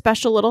all of the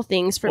special little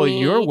things for me. Well,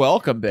 you're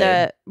welcome, babe.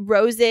 The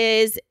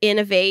roses in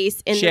a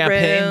vase in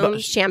the room,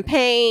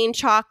 champagne,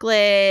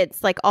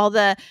 chocolates, like all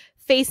the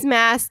face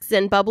masks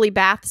and bubbly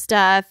bath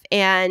stuff.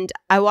 And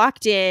I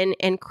walked in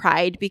and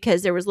cried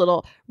because there was a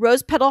little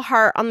rose petal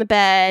heart on the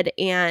bed.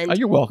 And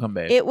you're welcome,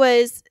 babe. it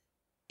was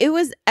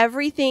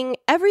everything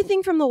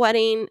from the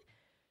wedding.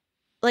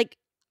 Like,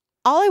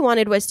 all I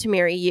wanted was to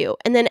marry you.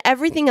 And then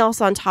everything else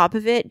on top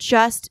of it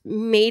just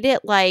made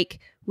it like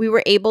we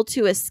were able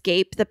to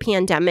escape the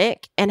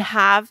pandemic and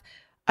have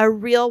a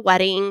real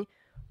wedding,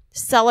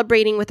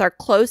 celebrating with our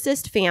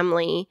closest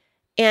family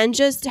and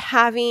just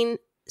having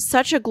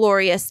such a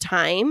glorious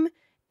time.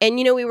 And,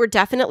 we were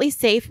definitely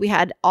safe. We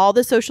had all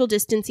the social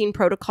distancing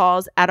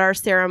protocols at our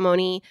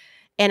ceremony,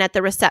 and at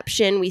the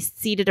reception, we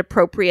seated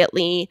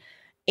appropriately.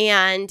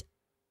 And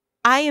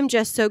I am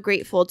just so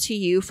grateful to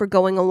you for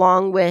going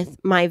along with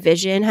my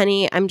vision,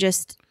 honey. I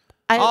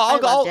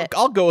loved it.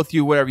 I'll go with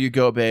you wherever you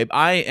go, babe.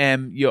 I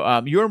am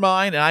you're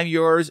mine and I'm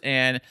yours,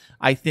 and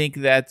I think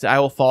that I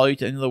will follow you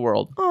to the end of the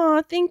world.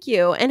 Oh, thank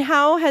you. And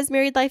how has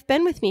married life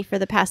been with me for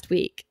the past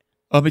week?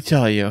 Let me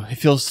tell you, it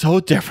feels so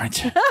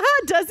different.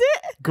 Does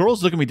it?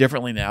 Girls look at me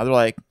differently now. They're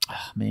like,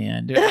 oh,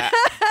 man, dude,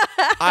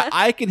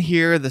 I can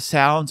hear the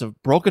sounds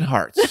of broken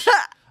hearts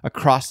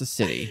across the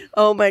city.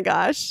 Oh my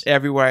gosh.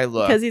 Everywhere I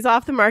look. Because he's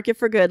off the market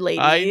for good,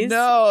 ladies. I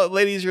know.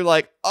 Ladies are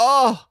like,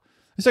 oh.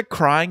 I started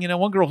crying.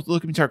 One girl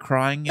looked at me and started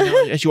crying,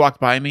 as she walked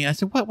by me. I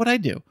said, what'd I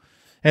do?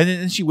 And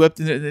then she whipped,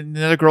 and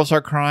another girl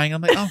started crying.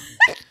 I'm like, oh,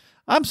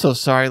 I'm so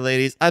sorry,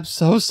 ladies. I'm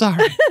so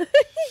sorry.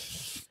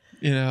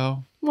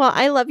 Well,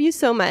 I love you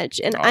so much.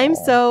 And I'm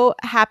so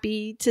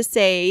happy to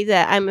say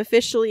that I'm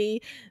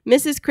officially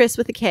Mrs. Chris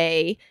with a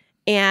K,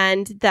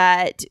 and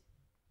that,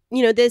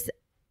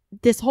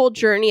 this whole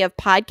journey of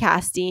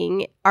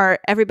podcasting,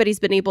 everybody's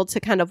been able to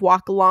kind of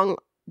walk along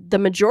the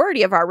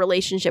majority of our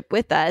relationship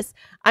with us.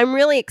 I'm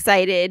really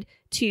excited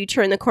to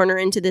turn the corner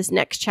into this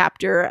next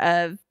chapter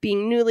of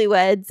being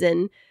newlyweds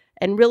and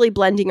really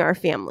blending our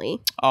family.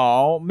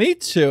 Oh, me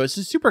too. It's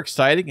just super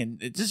exciting,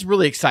 and it's just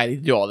really exciting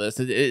to do all this.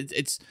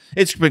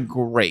 It's been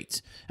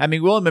great. I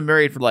mean, we've only been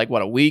married for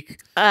a week?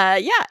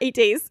 8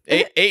 days.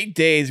 8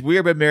 days. We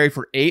have been married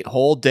for 8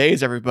 whole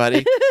days,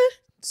 everybody.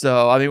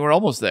 So, I mean, we're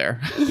almost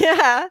there.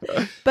 Yeah.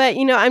 But,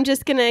 I'm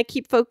just going to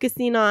keep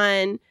focusing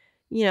on,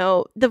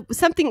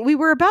 something we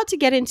were about to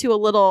get into a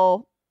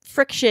little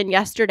friction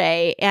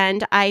yesterday.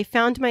 And I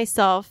found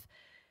myself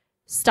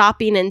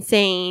stopping and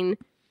saying,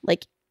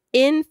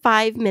 in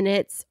 5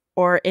 minutes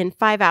or in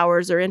 5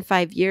 hours or in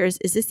 5 years,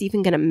 is this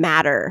even going to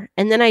matter?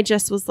 And then I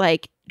just was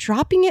like,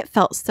 dropping it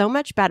felt so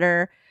much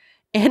better.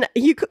 And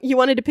you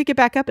wanted to pick it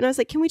back up. And I was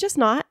like, can we just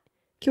not?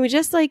 can we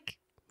just like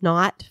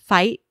not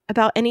fight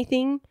about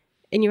anything?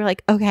 And you were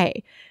like,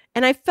 okay.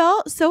 And I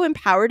felt so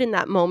empowered in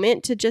that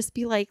moment to just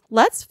be like,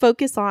 let's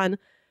focus on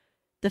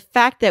the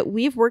fact that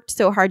we've worked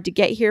so hard to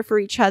get here for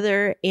each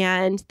other,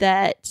 and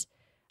that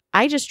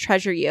I just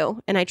treasure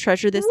you and I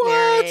treasure this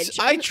marriage.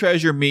 I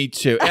treasure me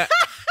too.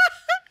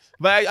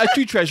 But I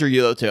do treasure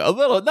you though too. A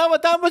little,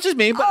 not much as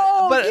me,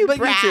 but you you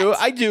brat. too.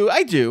 I do.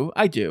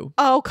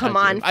 Oh, come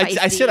on,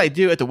 I said I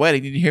do at the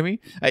wedding. Did you hear me?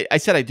 I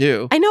said I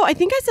do. I know. I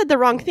think I said the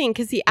wrong thing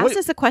because he asked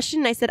us a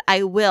question and I said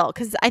I will,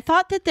 because I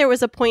thought that there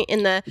was a point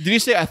in the. Did you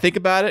say I think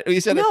about it? Or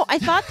you said no? I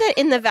thought that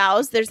in the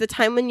vows there's a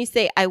time when you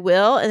say I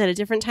will, and then a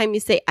different time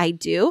you say I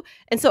do,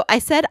 and so I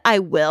said I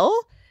will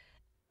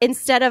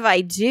instead of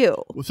I do.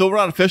 So we're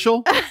not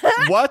official?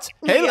 What?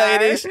 Hey,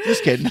 ladies.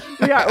 Just kidding.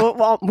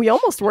 Well, we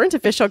almost weren't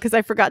official because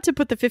I forgot to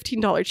put the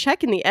 $15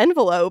 check in the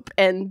envelope,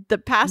 and the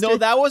pastor. No,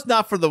 that was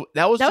not for the.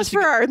 That was just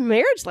for our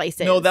marriage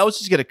license. No, that was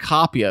just to get a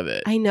copy of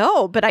it. I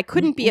know, but I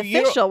couldn't be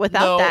official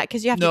without that,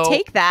 because you have to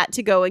take that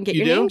to go and get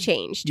your name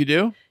changed. You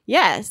do?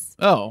 Yes.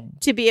 Oh.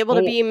 To be able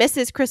to be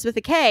Mrs. Chris with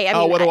a K. I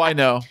mean, what do I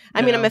know?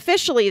 I mean, I'm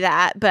officially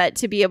that, but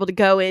to be able to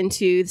go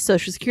into the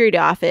Social Security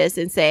office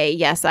and say,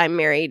 yes, I'm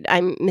married.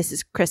 I'm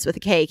Mrs. Chris with a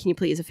K. Can you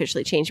please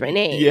officially change my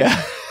name?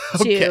 Yeah.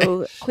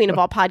 To Queen of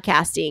all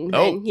podcasting.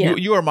 Then,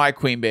 you are my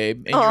queen,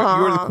 babe. And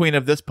you're the queen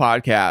of this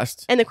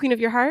podcast. And the queen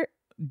of your heart?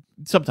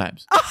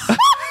 Sometimes.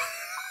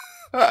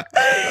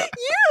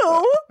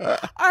 You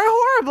are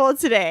horrible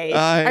today.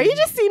 Are you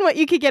just seeing what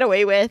you could get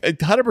away with?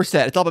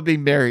 100%. It's all about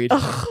being married.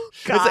 Oh,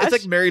 gosh. It's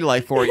like married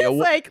life for you. It's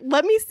like,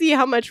 let me see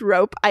how much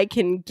rope I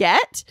can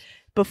get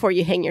before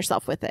you hang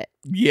yourself with it.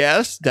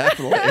 Yes,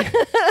 definitely.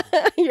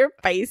 You're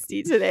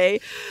feisty today.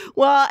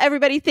 Well,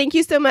 everybody, thank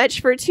you so much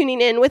for tuning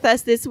in with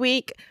us this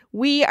week.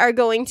 We are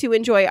going to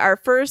enjoy our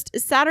first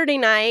Saturday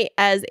night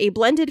as a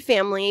blended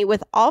family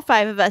with all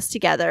 5 of us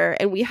together.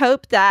 And we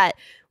hope that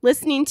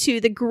listening to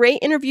the great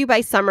interview by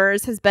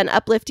Summers has been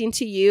uplifting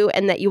to you,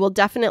 and that you will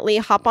definitely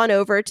hop on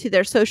over to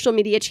their social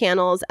media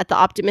channels at the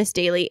Optimist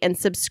Daily and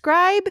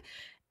subscribe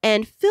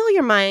and fill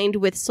your mind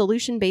with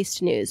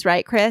solution-based news.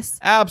 Right, Chris?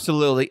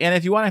 Absolutely. And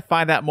if you want to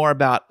find out more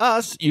about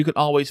us, you can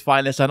always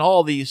find us on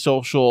all these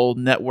social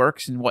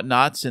networks and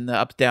whatnots, and the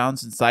ups,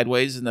 downs, and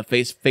sideways, and the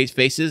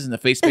faces, and the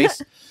face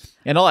space,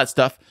 and all that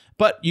stuff.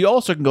 But you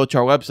also can go to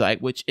our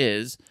website, which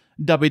is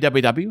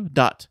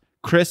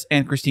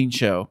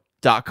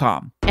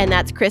www.chrisandchristineshow.com. And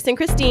that's Chris and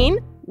Christine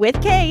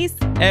with K's.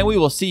 And we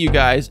will see you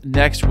guys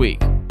next week.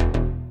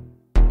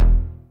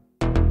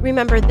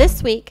 Remember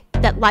this week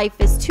that life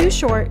is too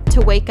short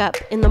to wake up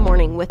in the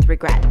morning with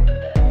regret.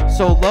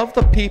 So love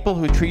the people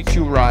who treat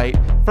you right,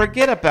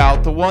 forget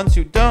about the ones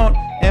who don't,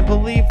 and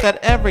believe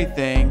that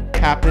everything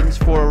happens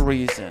for a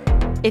reason.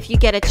 If you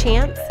get a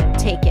chance,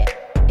 take it.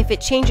 If it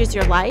changes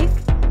your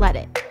life, let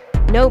it.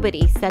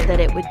 Nobody said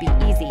that it would be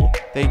easy.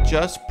 They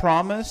just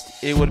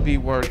promised it would be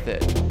worth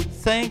it.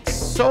 Thanks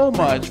so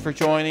much for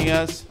joining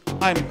us.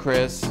 I'm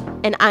Chris.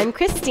 And I'm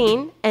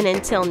Christine. And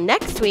until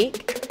next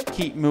week,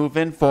 keep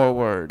moving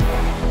forward.